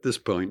at this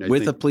point, I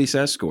with think, a police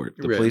escort,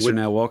 the Right, police are with-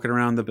 now walking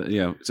around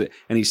and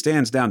he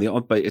stands down.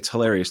 But it's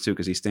hilarious too,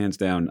 because he stands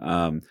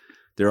down.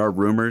 There are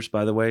rumors,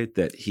 by the way,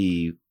 that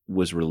he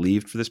was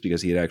relieved for this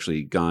because he had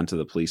actually gone to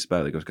the police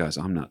about it. He goes, guys,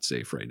 I'm not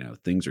safe right now.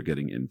 Things are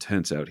getting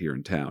intense out here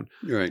in town.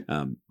 Right.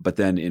 But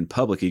then in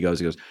public, he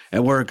goes,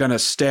 and we're going to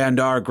stand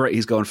our great.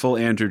 He's going full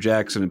Andrew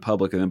Jackson in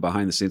public, and then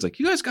behind the scenes, like,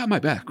 you guys got my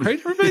back, right?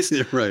 Everybody's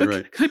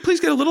right. Can I please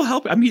get a little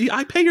help? I mean,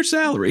 I pay your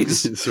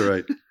salaries. That's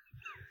right.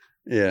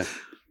 Yeah.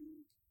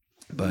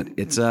 But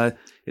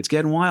it's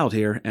getting wild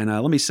here, and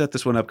let me set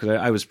this one up because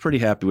I was pretty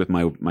happy with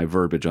my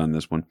verbiage on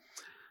this one.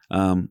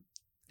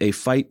 A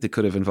fight that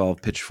could have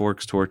involved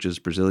pitchforks, torches,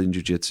 Brazilian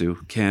jiu-jitsu,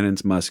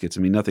 cannons, muskets.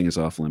 I mean, nothing is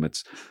off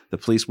limits. The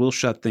police will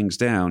shut things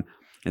down,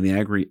 and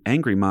the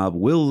angry mob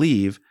will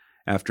leave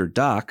after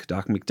Doc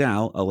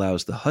McDowell,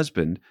 allows the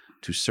husband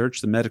to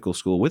search the medical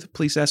school with a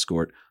police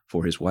escort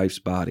for his wife's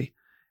body.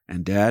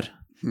 And Dad,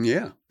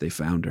 yeah, they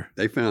found her.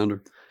 They found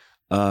her.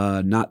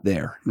 Not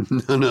there.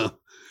 No.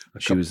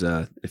 She was.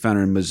 They found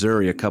her in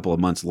Missouri a couple of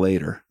months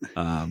later.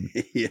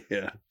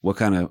 Yeah.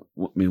 What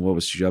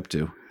was she up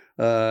to?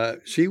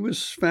 She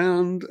was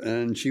found,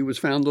 and she was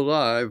found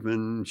alive,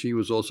 and she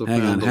was also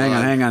found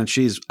alive. Hang on.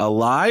 She's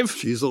alive?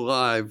 She's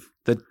alive.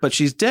 But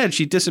she's dead.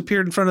 She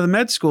disappeared in front of the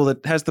med school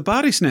that has the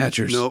body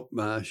snatchers. Nope.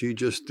 She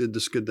just did the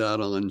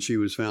skedaddle, and she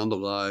was found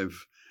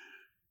alive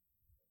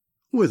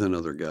with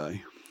another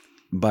guy.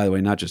 By the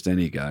way, not just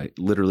any guy,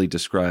 literally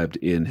described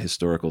in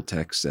historical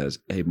texts as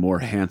a more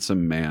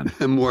handsome man.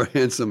 A more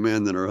handsome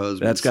man than her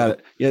husband.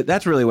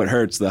 That's really what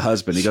hurts the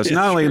husband. He goes,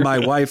 not only my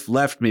wife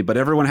left me, but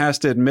everyone has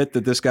to admit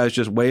that this guy's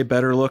just way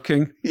better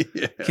looking.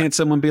 Yeah. Can't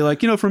someone be like,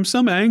 from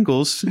some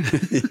angles.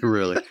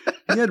 Really.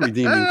 He had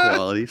redeeming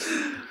qualities.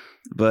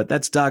 But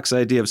that's Doc's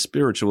idea of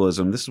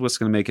spiritualism. This is what's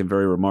going to make him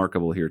very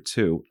remarkable here,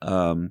 too.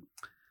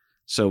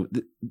 So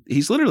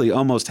he's literally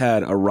almost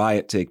had a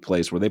riot take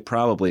place where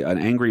an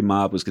angry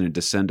mob was going to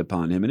descend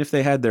upon him. And if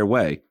they had their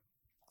way,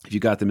 if you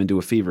got them into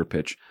a fever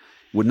pitch,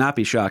 it would not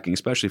be shocking,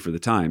 especially for the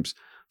times,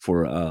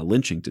 for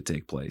lynching to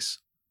take place,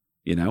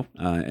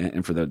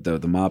 and for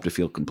the mob to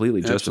feel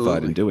completely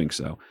justified in doing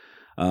so.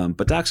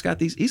 But Doc's got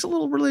these. He's a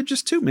little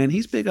religious too, man.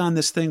 He's big on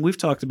this thing. We've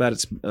talked about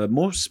it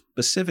more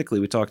specifically.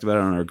 We talked about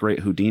it on our great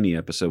Houdini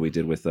episode we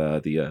did with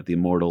the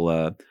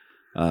immortal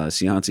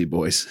Cianci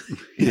boys,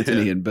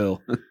 Anthony and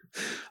Bill.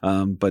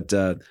 But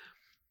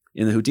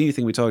in the Houdini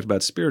thing, we talked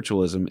about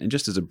spiritualism, and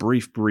just as a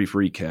brief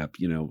recap,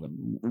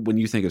 when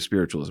you think of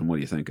spiritualism, what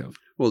do you think of?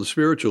 Well, the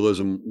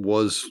spiritualism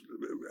was,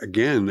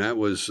 again, that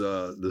was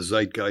the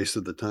zeitgeist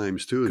of the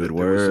times too. Good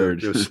word.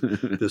 There was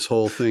this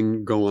whole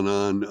thing going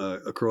on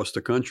across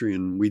the country,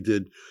 and we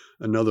did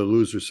another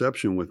Lose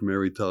Reception with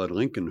Mary Todd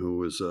Lincoln, who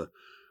was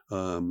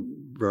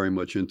very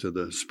much into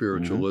the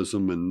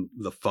spiritualism, and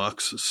the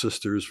Fox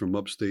sisters from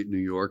upstate New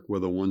York were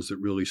the ones that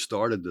really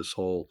started this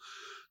whole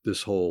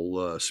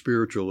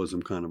spiritualism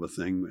kind of a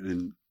thing,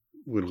 and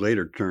would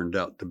later turned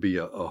out to be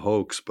a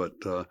hoax. But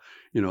the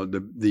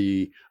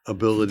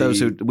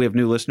ability. We have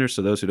new listeners,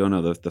 so those who don't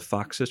know, the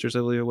Fox sisters,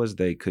 earlier was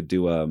they could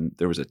do.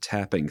 There was a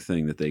tapping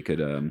thing that they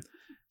could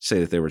say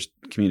that they were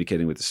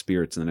communicating with the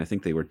spirits, and then I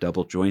think they were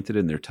double jointed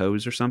in their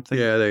toes or something.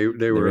 Yeah, they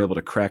were able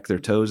to crack their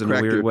toes in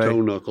a weird way,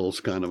 toe knuckles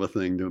kind of a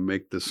thing to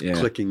make this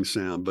clicking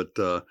sound. But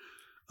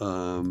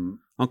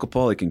Uncle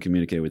Paulie can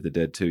communicate with the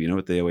dead too. You know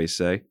what they always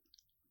say?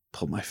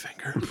 Pull my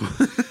finger.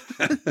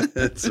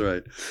 That's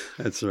right.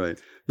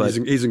 But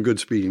he's in good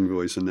speaking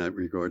voice in that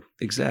regard.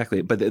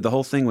 Exactly. But the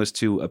whole thing was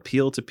to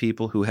appeal to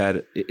people who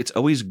had. It's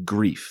always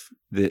grief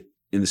that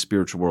in the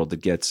spiritual world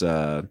that gets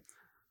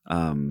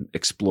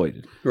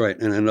exploited. Right,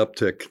 and an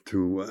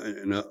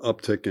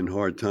uptick in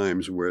hard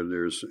times where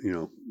there's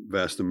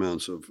vast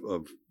amounts of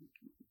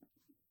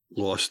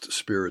lost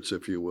spirits,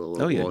 if you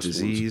will. Oh yeah,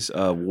 disease,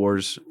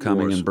 wars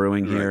coming and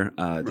brewing here.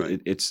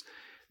 Right. It's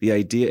the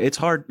idea. It's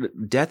hard.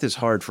 Death is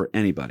hard for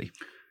anybody.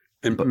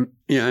 And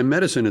and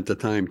medicine at the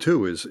time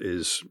too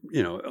is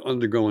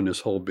undergoing this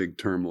whole big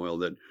turmoil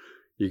that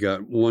you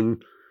got one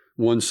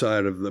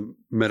side of the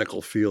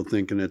medical field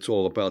thinking it's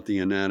all about the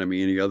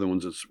anatomy, and the other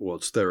ones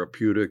it's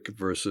therapeutic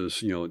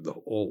versus the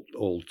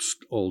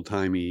old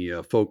timey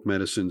folk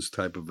medicines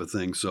type of a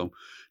thing. So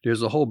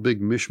there's a whole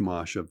big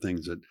mishmash of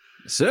things that.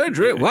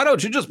 Surgery? Why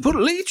don't you just put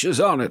leeches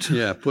on it?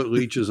 Yeah, put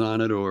leeches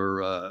on it,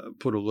 or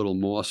put a little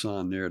moss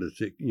on there to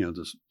take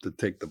to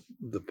take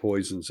the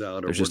poisons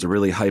out. There's just a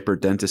really hyper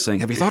dentist saying,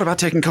 "Have you thought about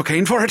taking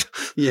cocaine for it?"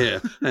 Yeah,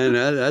 and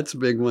that's a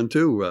big one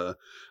too.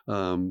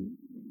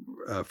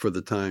 For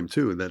the time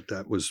too,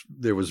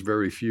 there was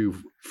very few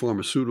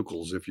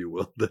pharmaceuticals, if you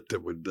will,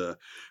 that would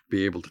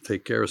be able to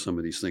take care of some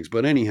of these things.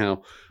 But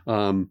anyhow,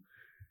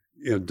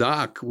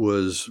 Doc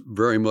was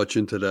very much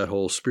into that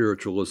whole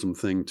spiritualism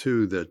thing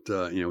too.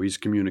 That he's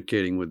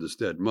communicating with his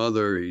dead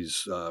mother.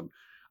 He's on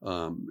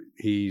the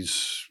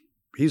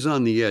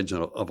edge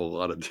of a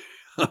lot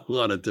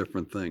of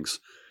different things.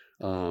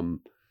 And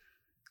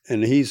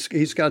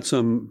he's got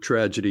some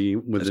tragedy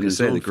within his own family. I was going to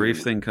say the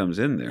grief thing comes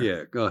in there.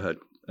 Yeah, go ahead.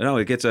 No,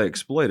 it gets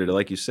exploited.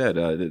 Like you said,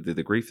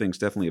 the grief thing's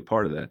definitely a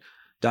part of that.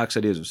 Doc's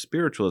ideas of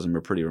spiritualism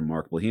are pretty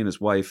remarkable. He and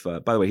his wife,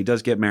 by the way, he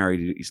does get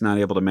married. He's not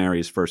able to marry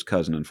his first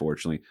cousin,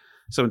 unfortunately.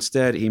 So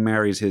instead, he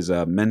marries his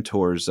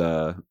mentor's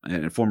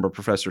and former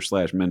professor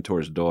 /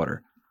 mentor's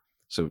daughter.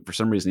 So for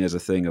some reason, he has a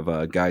thing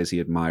of guys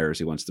he admires.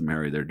 He wants to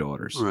marry their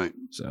daughters. Right.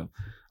 So,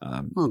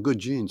 Oh, good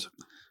genes.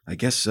 I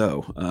guess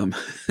so.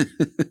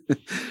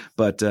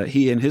 But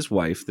he and his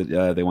wife,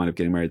 that they wind up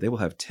getting married, they will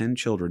have 10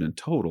 children in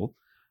total.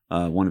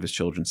 One of his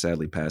children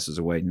sadly passes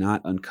away.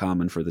 Not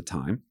uncommon for the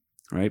time,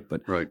 right?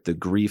 But Right. the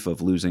grief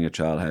of losing a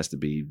child has to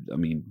be, I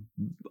mean,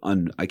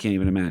 I can't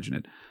even imagine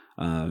it.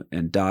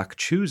 And Doc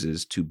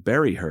chooses to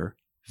bury her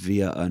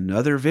via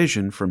another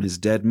vision from his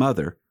dead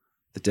mother.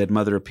 The dead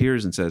mother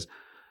appears and says,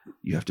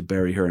 you have to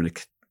bury her and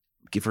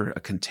give her a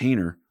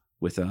container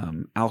with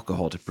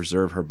alcohol to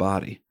preserve her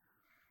body.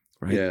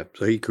 Right? Yeah.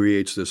 So he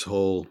creates this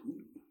whole,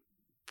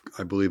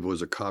 I believe it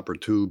was a copper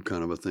tube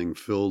kind of a thing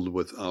filled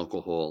with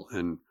alcohol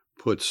and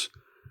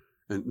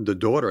and the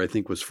daughter, I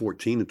think, was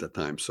 14 at the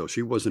time. So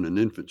she wasn't an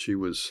infant. She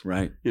was,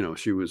 Right.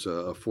 she was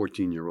a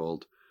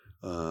 14-year-old.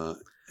 And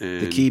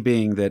The key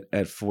being that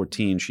at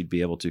 14, she'd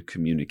be able to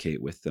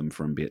communicate with them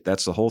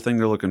that's the whole thing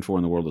they're looking for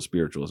in the world of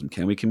spiritualism.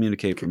 Can we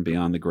communicate from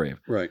beyond the grave?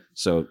 Right.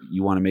 So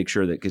you want to make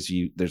sure that because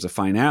there's a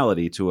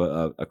finality to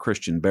a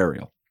Christian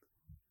burial,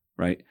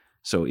 right?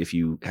 So if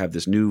you have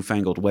this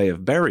newfangled way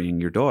of burying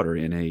your daughter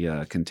in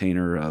a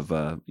container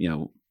of,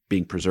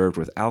 being preserved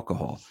with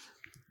alcohol,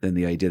 then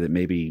the idea that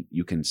maybe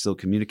you can still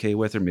communicate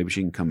with her, maybe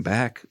she can come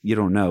back. You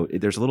don't know.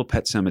 There's a little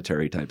Pet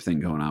Cemetery type thing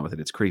going on with it.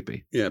 It's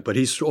creepy. Yeah, but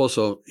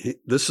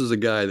this is a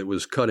guy that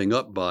was cutting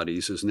up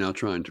bodies, is now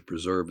trying to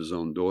preserve his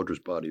own daughter's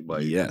body by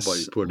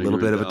putting a little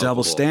her bit of into a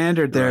double alcohol.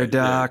 standard there, Right,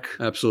 Doc.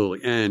 yeah,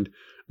 absolutely. And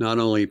not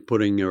only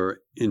putting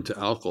her into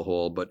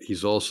alcohol, but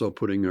he's also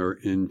putting her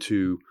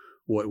into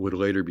what would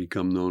later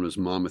become known as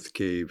Mammoth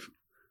Cave,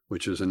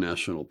 which is a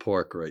national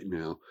park right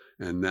now.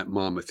 And that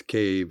Mammoth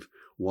Cave,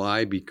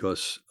 why?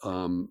 Because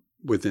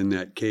within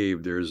that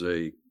cave, there's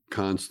a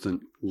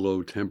constant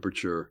low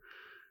temperature.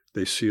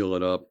 They seal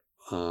it up.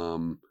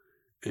 And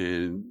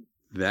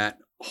that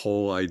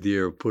whole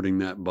idea of putting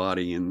that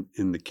body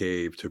in the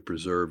cave to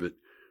preserve it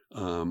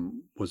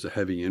was a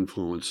heavy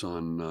influence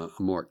on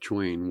Mark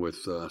Twain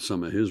with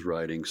some of his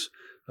writings.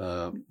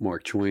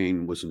 Mark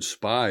Twain was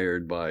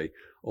inspired by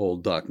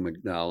old Doc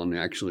McDowell, and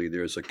actually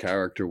there's a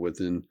character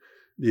within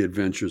The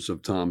Adventures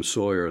of Tom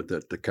Sawyer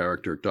that the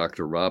character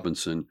Dr.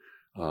 Robinson,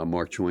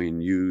 Mark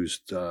Twain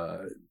used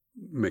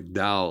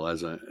McDowell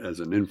as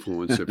an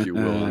influence, if you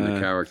will, on the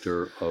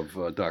character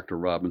of Dr.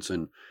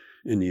 Robinson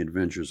in The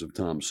Adventures of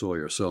Tom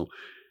Sawyer. So,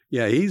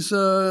 yeah, he's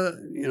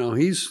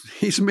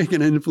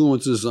making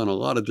influences on a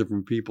lot of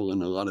different people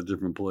in a lot of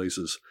different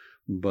places.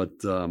 But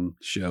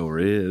Sure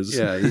is.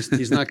 yeah,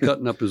 he's not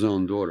cutting up his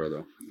own daughter,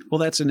 though. Well,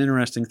 that's an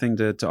interesting thing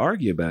to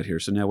argue about here.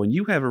 So now when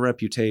you have a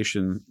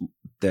reputation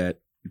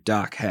that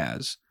Doc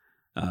has,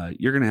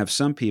 you're going to have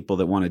some people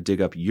that want to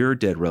dig up your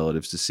dead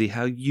relatives to see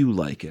how you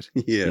like it.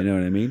 Yeah. You know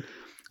what I mean?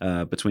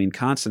 Between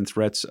constant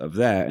threats of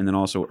that and then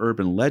also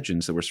urban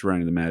legends that were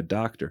surrounding the Mad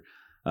Doctor.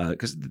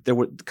 Because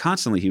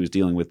he was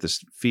dealing with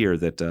this fear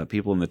that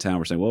people in the town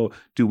were saying, well,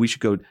 dude, we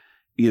should go.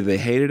 Either they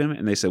hated him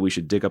and they said we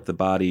should dig up the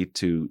body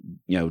to,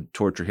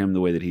 torture him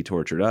the way that he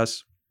tortured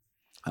us.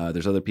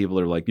 There's other people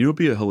that are like, it'd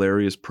be a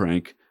hilarious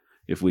prank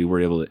if we were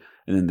able to.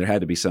 And then there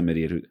had to be some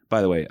idiot who,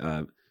 by the way,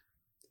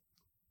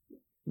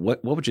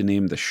 what would you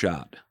name the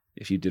shot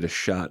if you did a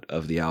shot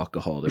of the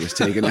alcohol that was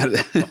taken out of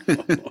it?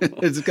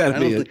 It's got to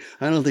be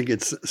I don't think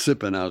it's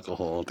sipping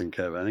alcohol,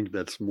 Kevin. I think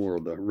that's more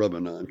of the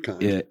rubbing on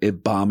kind. Yeah,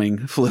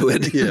 bombing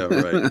fluid. Yeah,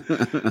 right.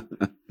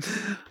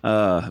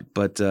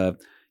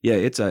 Yeah,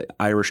 it's a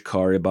Irish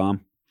curry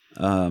bomb.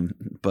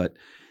 But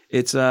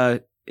it's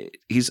there's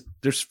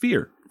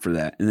fear for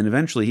that. And then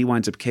eventually he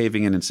winds up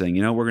caving in and saying,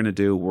 we're going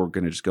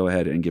to just go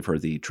ahead and give her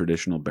the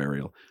traditional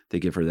burial. They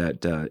give her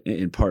that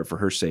in part for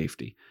her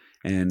safety.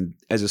 And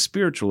as a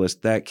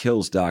spiritualist, that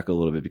kills Doc a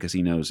little bit because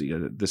he knows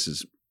this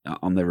is,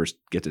 I'll never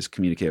get this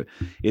communicated.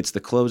 It's the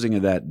closing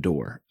of that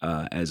door.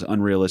 As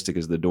unrealistic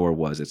as the door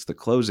was, it's the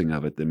closing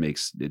of it that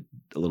makes it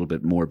a little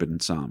bit morbid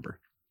and somber.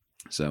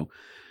 So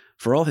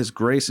for all his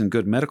grace and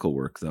good medical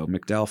work, though,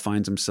 McDowell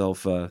finds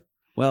himself,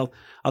 well,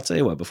 I'll tell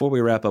you what, before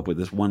we wrap up with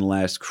this one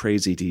last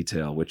crazy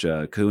detail, which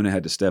Kahuna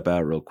had to step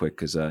out real quick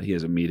because he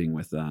has a meeting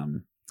with,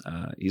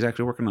 he's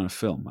actually working on a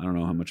film. I don't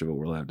know how much of it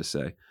we're allowed to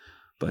say,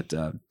 but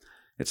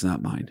it's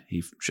not mine.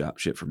 He shot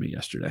shit for me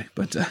yesterday.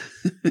 But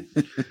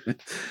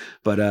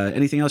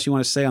anything else you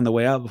want to say on the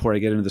way out before I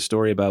get into the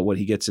story about what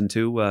he gets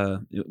into,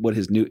 what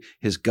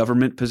his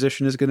government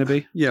position is going to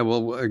be? Yeah,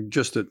 well,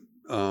 just that,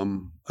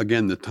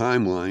 again, the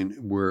timeline,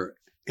 we're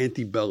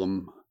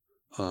antebellum,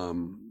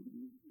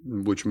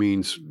 which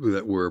means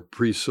that we're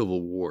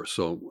pre-Civil War.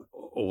 So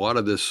a lot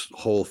of this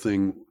whole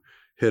thing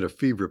hit a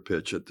fever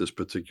pitch at this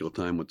particular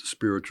time with the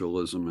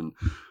spiritualism, and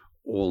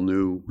all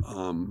new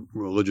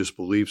religious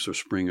beliefs are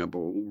springing up,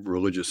 or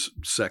religious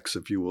sects,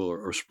 if you will,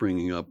 are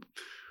springing up.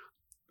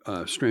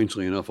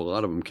 Strangely enough, a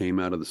lot of them came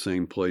out of the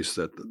same place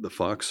that the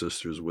Fox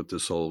sisters with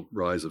this whole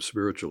rise of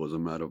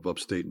spiritualism out of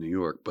upstate New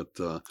York. But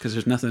because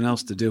there's nothing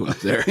else to do up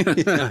there.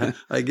 Yeah,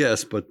 I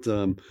guess. But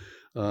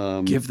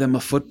give them a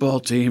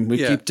football team. We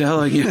keep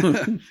telling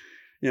you.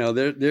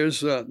 there's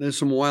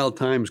some wild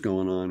times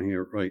going on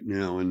here right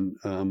now, and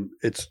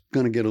it's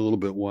going to get a little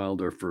bit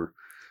wilder for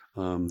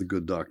the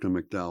good Dr.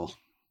 McDowell.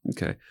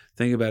 Okay.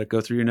 Think about it.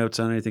 Go through your notes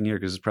on anything here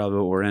because it's probably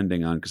what we're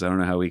ending on because I don't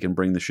know how we can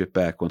bring the ship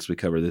back once we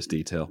cover this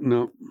detail.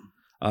 No.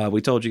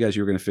 We told you guys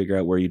you were going to figure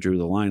out where you drew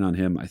the line on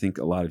him. I think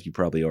a lot of you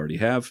probably already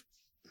have.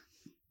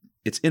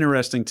 It's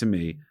interesting to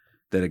me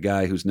that a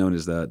guy who's known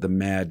as the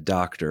mad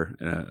doctor,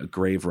 a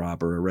grave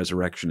robber, a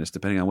resurrectionist,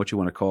 depending on what you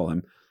want to call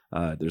him,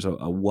 there's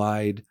a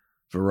wide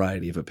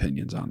variety of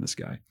opinions on this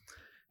guy.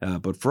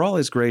 But for all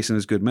his grace and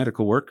his good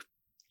medical work,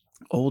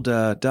 old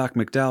Doc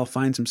McDowell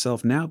finds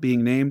himself now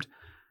being named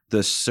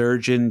the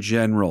Surgeon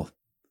General.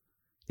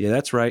 Yeah,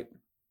 that's right.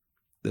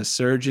 The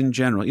Surgeon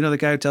General. You know the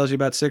guy who tells you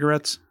about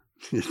cigarettes?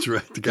 It's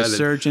right. The guy The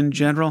Surgeon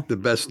General. the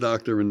best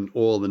doctor in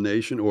all the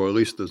nation, or at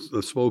least the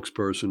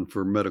spokesperson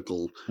for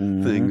medical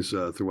things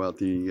throughout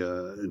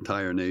the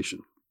entire nation.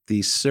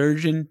 The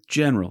Surgeon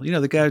General. You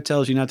know the guy who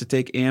tells you not to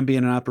take Ambien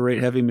and operate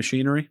heavy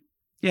machinery?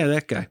 Yeah,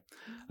 that guy.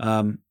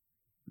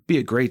 Be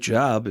a great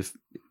job if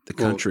the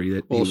country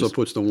that he Also was-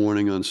 puts the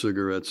warning on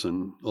cigarettes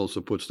and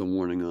also puts the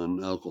warning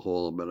on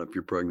alcohol about if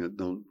you're pregnant,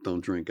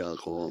 don't drink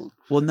alcohol.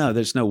 Well, no,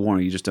 there's no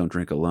warning. You just don't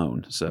drink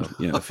alone. So,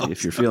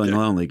 if you're feeling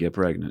lonely, get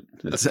pregnant.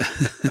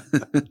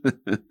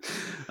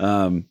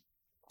 I'm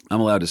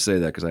allowed to say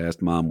that because I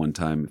asked Mom one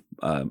time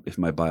if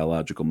my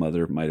biological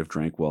mother might have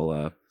drank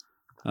while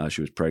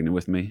she was pregnant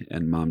with me.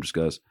 And Mom just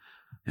goes,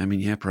 I mean,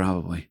 yeah,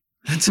 probably.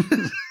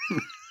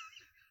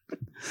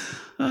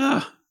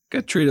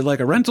 Got treated like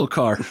a rental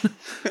car.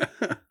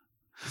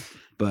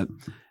 But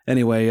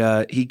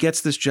anyway, he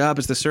gets this job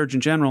as the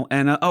Surgeon General.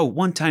 And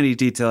one tiny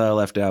detail I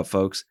left out,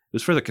 folks. It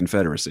was for the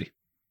Confederacy.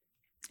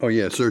 Oh,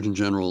 yeah, Surgeon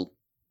General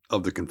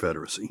of the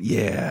Confederacy.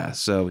 Yeah,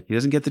 so he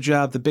doesn't get the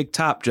job, the big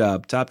top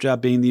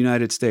job being the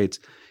United States.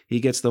 He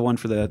gets the one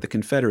for the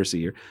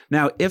Confederacy here.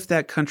 Now, if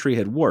that country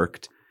had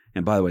worked,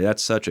 and by the way,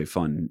 that's such a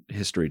fun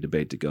history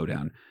debate to go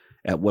down.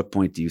 At what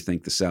point do you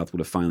think the South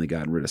would have finally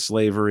gotten rid of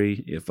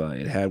slavery? If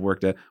it had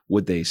worked out,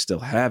 would they still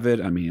have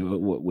it? I mean,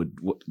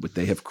 would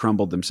they have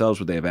crumbled themselves?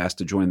 Would they have asked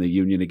to join the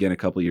Union again a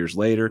couple of years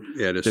later?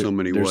 Yeah, there's so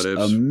many what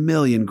ifs. A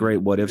million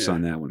great what ifs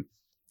on that one.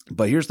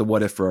 But here's the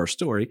what if for our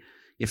story.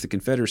 If the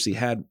Confederacy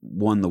had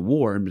won the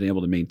war and been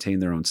able to maintain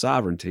their own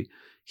sovereignty,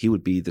 he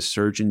would be the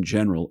Surgeon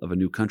General of a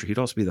new country. He'd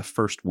also be the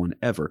first one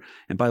ever.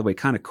 And by the way,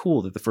 kind of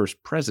cool that the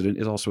first president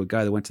is also a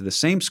guy that went to the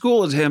same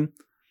school as him,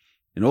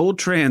 in Old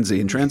Transy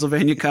in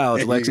Transylvania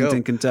College,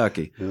 Lexington,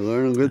 Kentucky. You're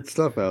learning good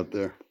stuff out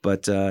there.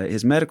 But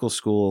his medical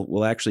school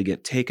will actually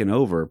get taken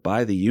over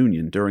by the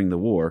Union during the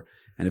war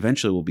and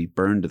eventually will be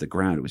burned to the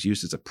ground. It was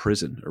used as a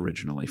prison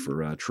originally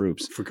for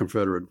troops. For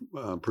Confederate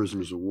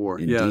prisoners of war.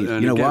 Indeed. Yeah,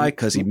 you know why?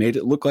 Because he made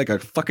it look like a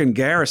fucking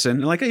garrison.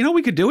 And like,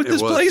 we could do it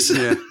this place.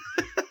 Yeah.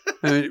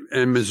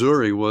 And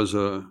Missouri was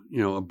a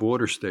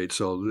border state,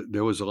 so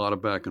there was a lot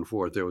of back and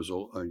forth. There was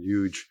a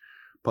huge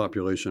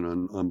population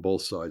on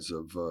both sides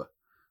of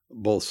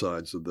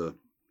the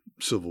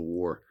Civil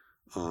War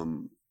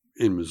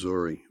in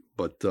Missouri.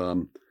 But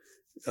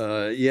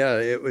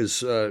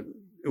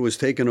it was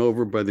taken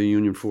over by the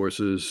Union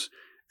forces.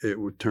 It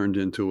turned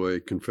into a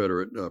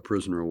Confederate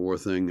prisoner of war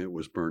thing. It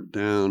was burnt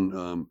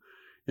down.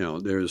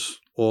 There's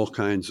all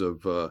kinds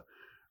of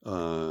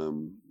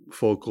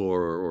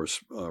folklore or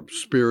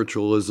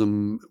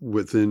spiritualism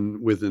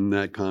within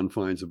that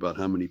confines about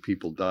how many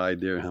people died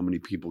there, how many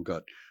people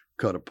got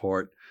cut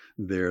apart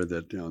there.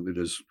 That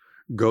there's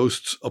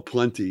ghosts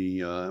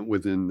aplenty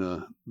within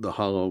the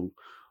hollow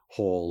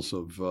halls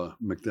of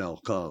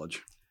McDowell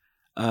College.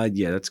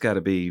 That's got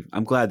to be.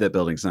 I'm glad that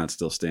building's not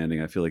still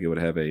standing. I feel like it would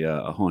have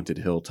a haunted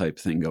hill type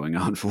thing going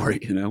on for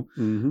it.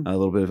 Mm-hmm. A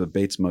little bit of a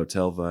Bates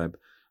Motel vibe.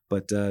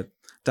 But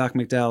Doc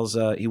McDowell's,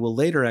 he will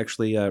later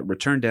actually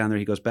return down there.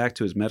 He goes back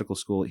to his medical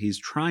school. He's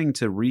trying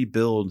to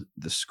rebuild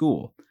the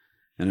school.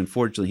 And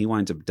unfortunately, he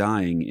winds up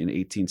dying in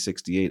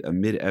 1868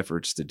 amid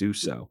efforts to do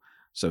so.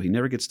 So he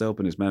never gets to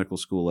open his medical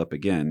school up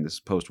again. This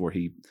post-war,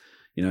 he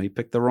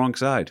picked the wrong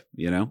side,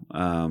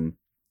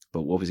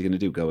 But what was he going to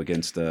do? Go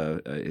against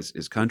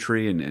his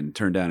country and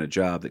turn down a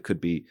job that could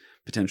be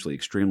potentially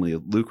extremely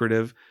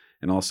lucrative?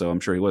 And also, I'm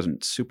sure he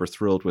wasn't super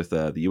thrilled with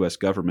the U.S.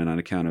 government on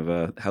account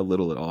of how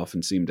little it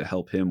often seemed to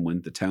help him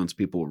when the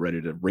townspeople were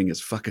ready to wring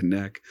his fucking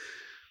neck.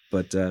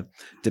 But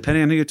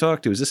depending on who you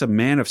talk to, is this a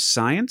man of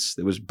science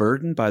that was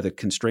burdened by the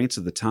constraints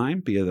of the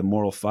time, via the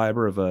moral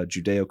fiber of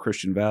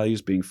Judeo-Christian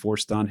values being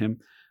forced on him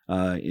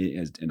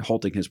and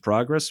halting his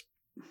progress?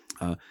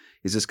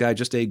 Is this guy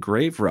just a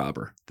grave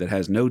robber that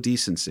has no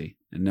decency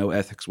and no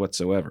ethics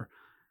whatsoever?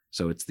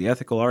 So it's the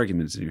ethical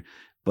arguments in here.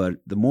 But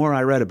the more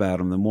I read about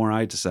him, the more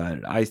I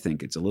decided I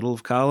think it's a little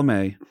of column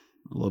A,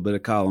 a little bit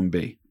of column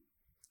B.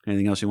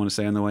 Anything else you want to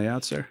say on the way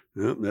out, sir?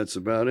 Yep, that's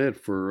about it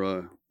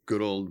for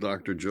good old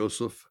Dr.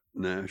 Joseph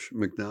Nash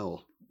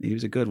McDowell. He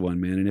was a good one,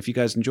 man. And if you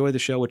guys enjoy the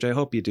show, which I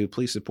hope you do,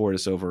 please support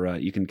us over.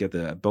 You can get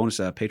the bonus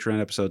Patreon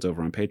episodes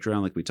over on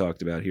Patreon, like we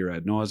talked about here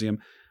ad nauseum.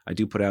 I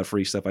do put out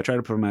free stuff. I try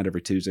to put them out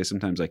every Tuesday.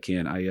 Sometimes I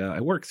can't.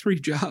 I work 3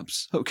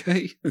 jobs,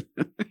 okay?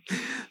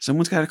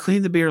 Someone's got to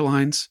clean the beer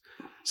lines.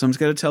 Someone's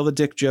got to tell the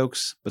dick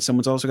jokes, but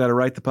someone's also got to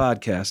write the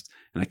podcast.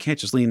 And I can't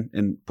just lean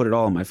and put it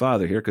all on my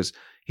father here because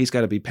he's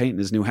got to be painting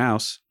his new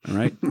house. All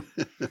right.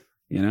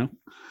 You know?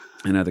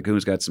 And the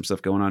Goon's got some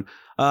stuff going on.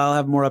 I'll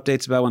have more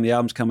updates about when the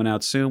album's coming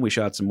out soon. We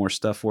shot some more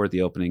stuff for it,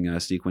 the opening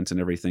sequence and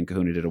everything.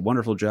 Kahuna did a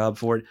wonderful job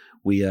for it.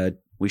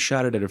 We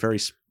shot it at a very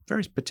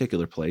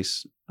particular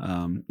place.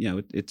 You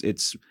know,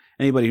 it's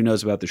anybody who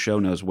knows about the show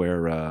knows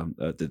where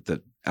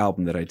the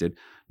album that I did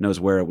knows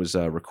where it was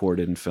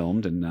recorded and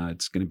filmed, and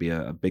it's going to be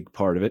a big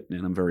part of it.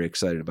 And I'm very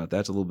excited about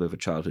that. It's a little bit of a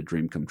childhood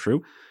dream come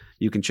true.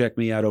 You can check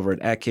me out over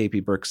at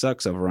KP Burke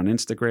Sucks over on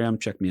Instagram.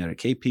 Check me out at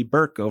KP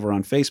Burke over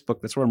on Facebook.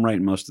 That's where I'm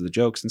writing most of the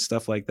jokes and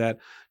stuff like that.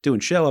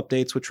 Doing show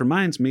updates, which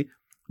reminds me,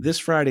 this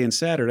Friday and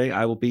Saturday,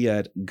 I will be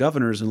at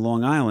Governor's in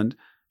Long Island,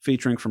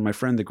 featuring from my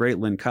friend, the great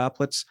Lynn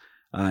Koplitz.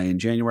 In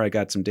January, I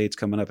got some dates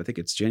coming up. I think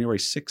it's January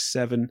 6,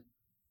 7,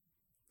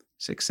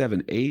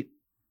 8.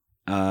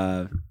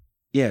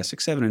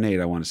 6, 7, and 8,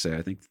 I want to say.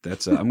 I think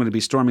that's, I'm going to be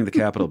storming the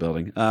Capitol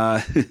building.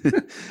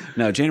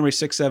 No, January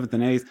 6th, 7th,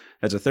 and 8th.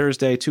 That's a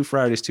Thursday, 2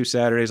 Fridays, 2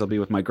 Saturdays. I'll be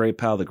with my great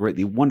pal,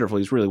 the wonderful,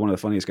 he's really one of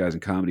the funniest guys in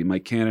comedy,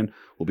 Mike Cannon.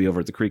 We'll be over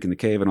at the Creek in the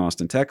Cave in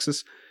Austin,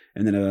 Texas.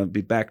 And then I'll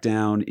be back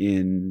down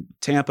in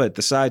Tampa at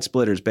the Side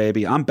Splitters,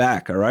 baby. I'm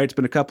back, all right? It's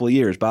been a couple of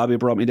years. Bobby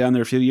brought me down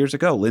there a few years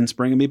ago. Lynn's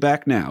bringing me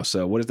back now.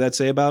 So what does that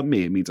say about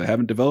me? It means I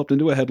haven't developed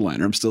into a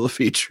headliner. I'm still a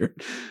feature.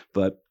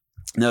 But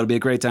no, it'll be a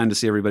great time to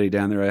see everybody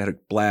down there. I had a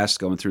blast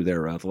going through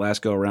there the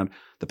last go-around.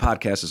 The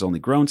podcast has only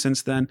grown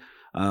since then.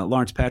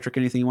 Lawrence, Patrick,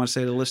 anything you want to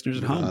say to the listeners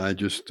at home? I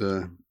just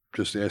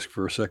ask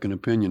for a second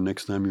opinion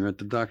next time you're at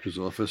the doctor's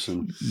office,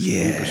 and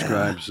yeah, he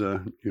prescribes,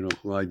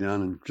 lie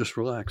down and just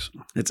relax.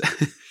 It's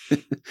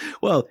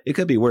well, it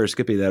could be worse. It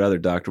could be that other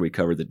doctor we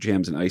covered that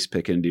jams an ice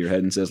pick into your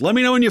head and says, "Let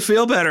me know when you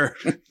feel better."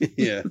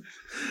 Yeah.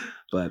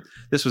 But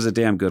this was a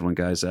damn good one,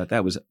 guys.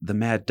 That was the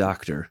Mad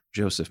Doctor,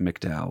 Joseph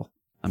McDowell,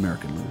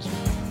 American Loser.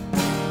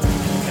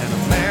 An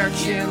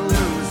American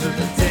loser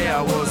the day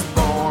I was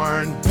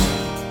born.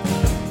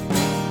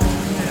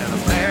 An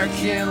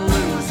American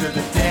loser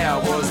the day I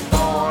was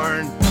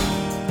born.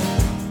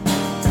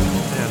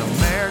 An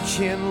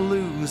American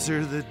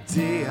loser the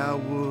day I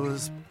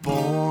was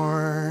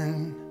born.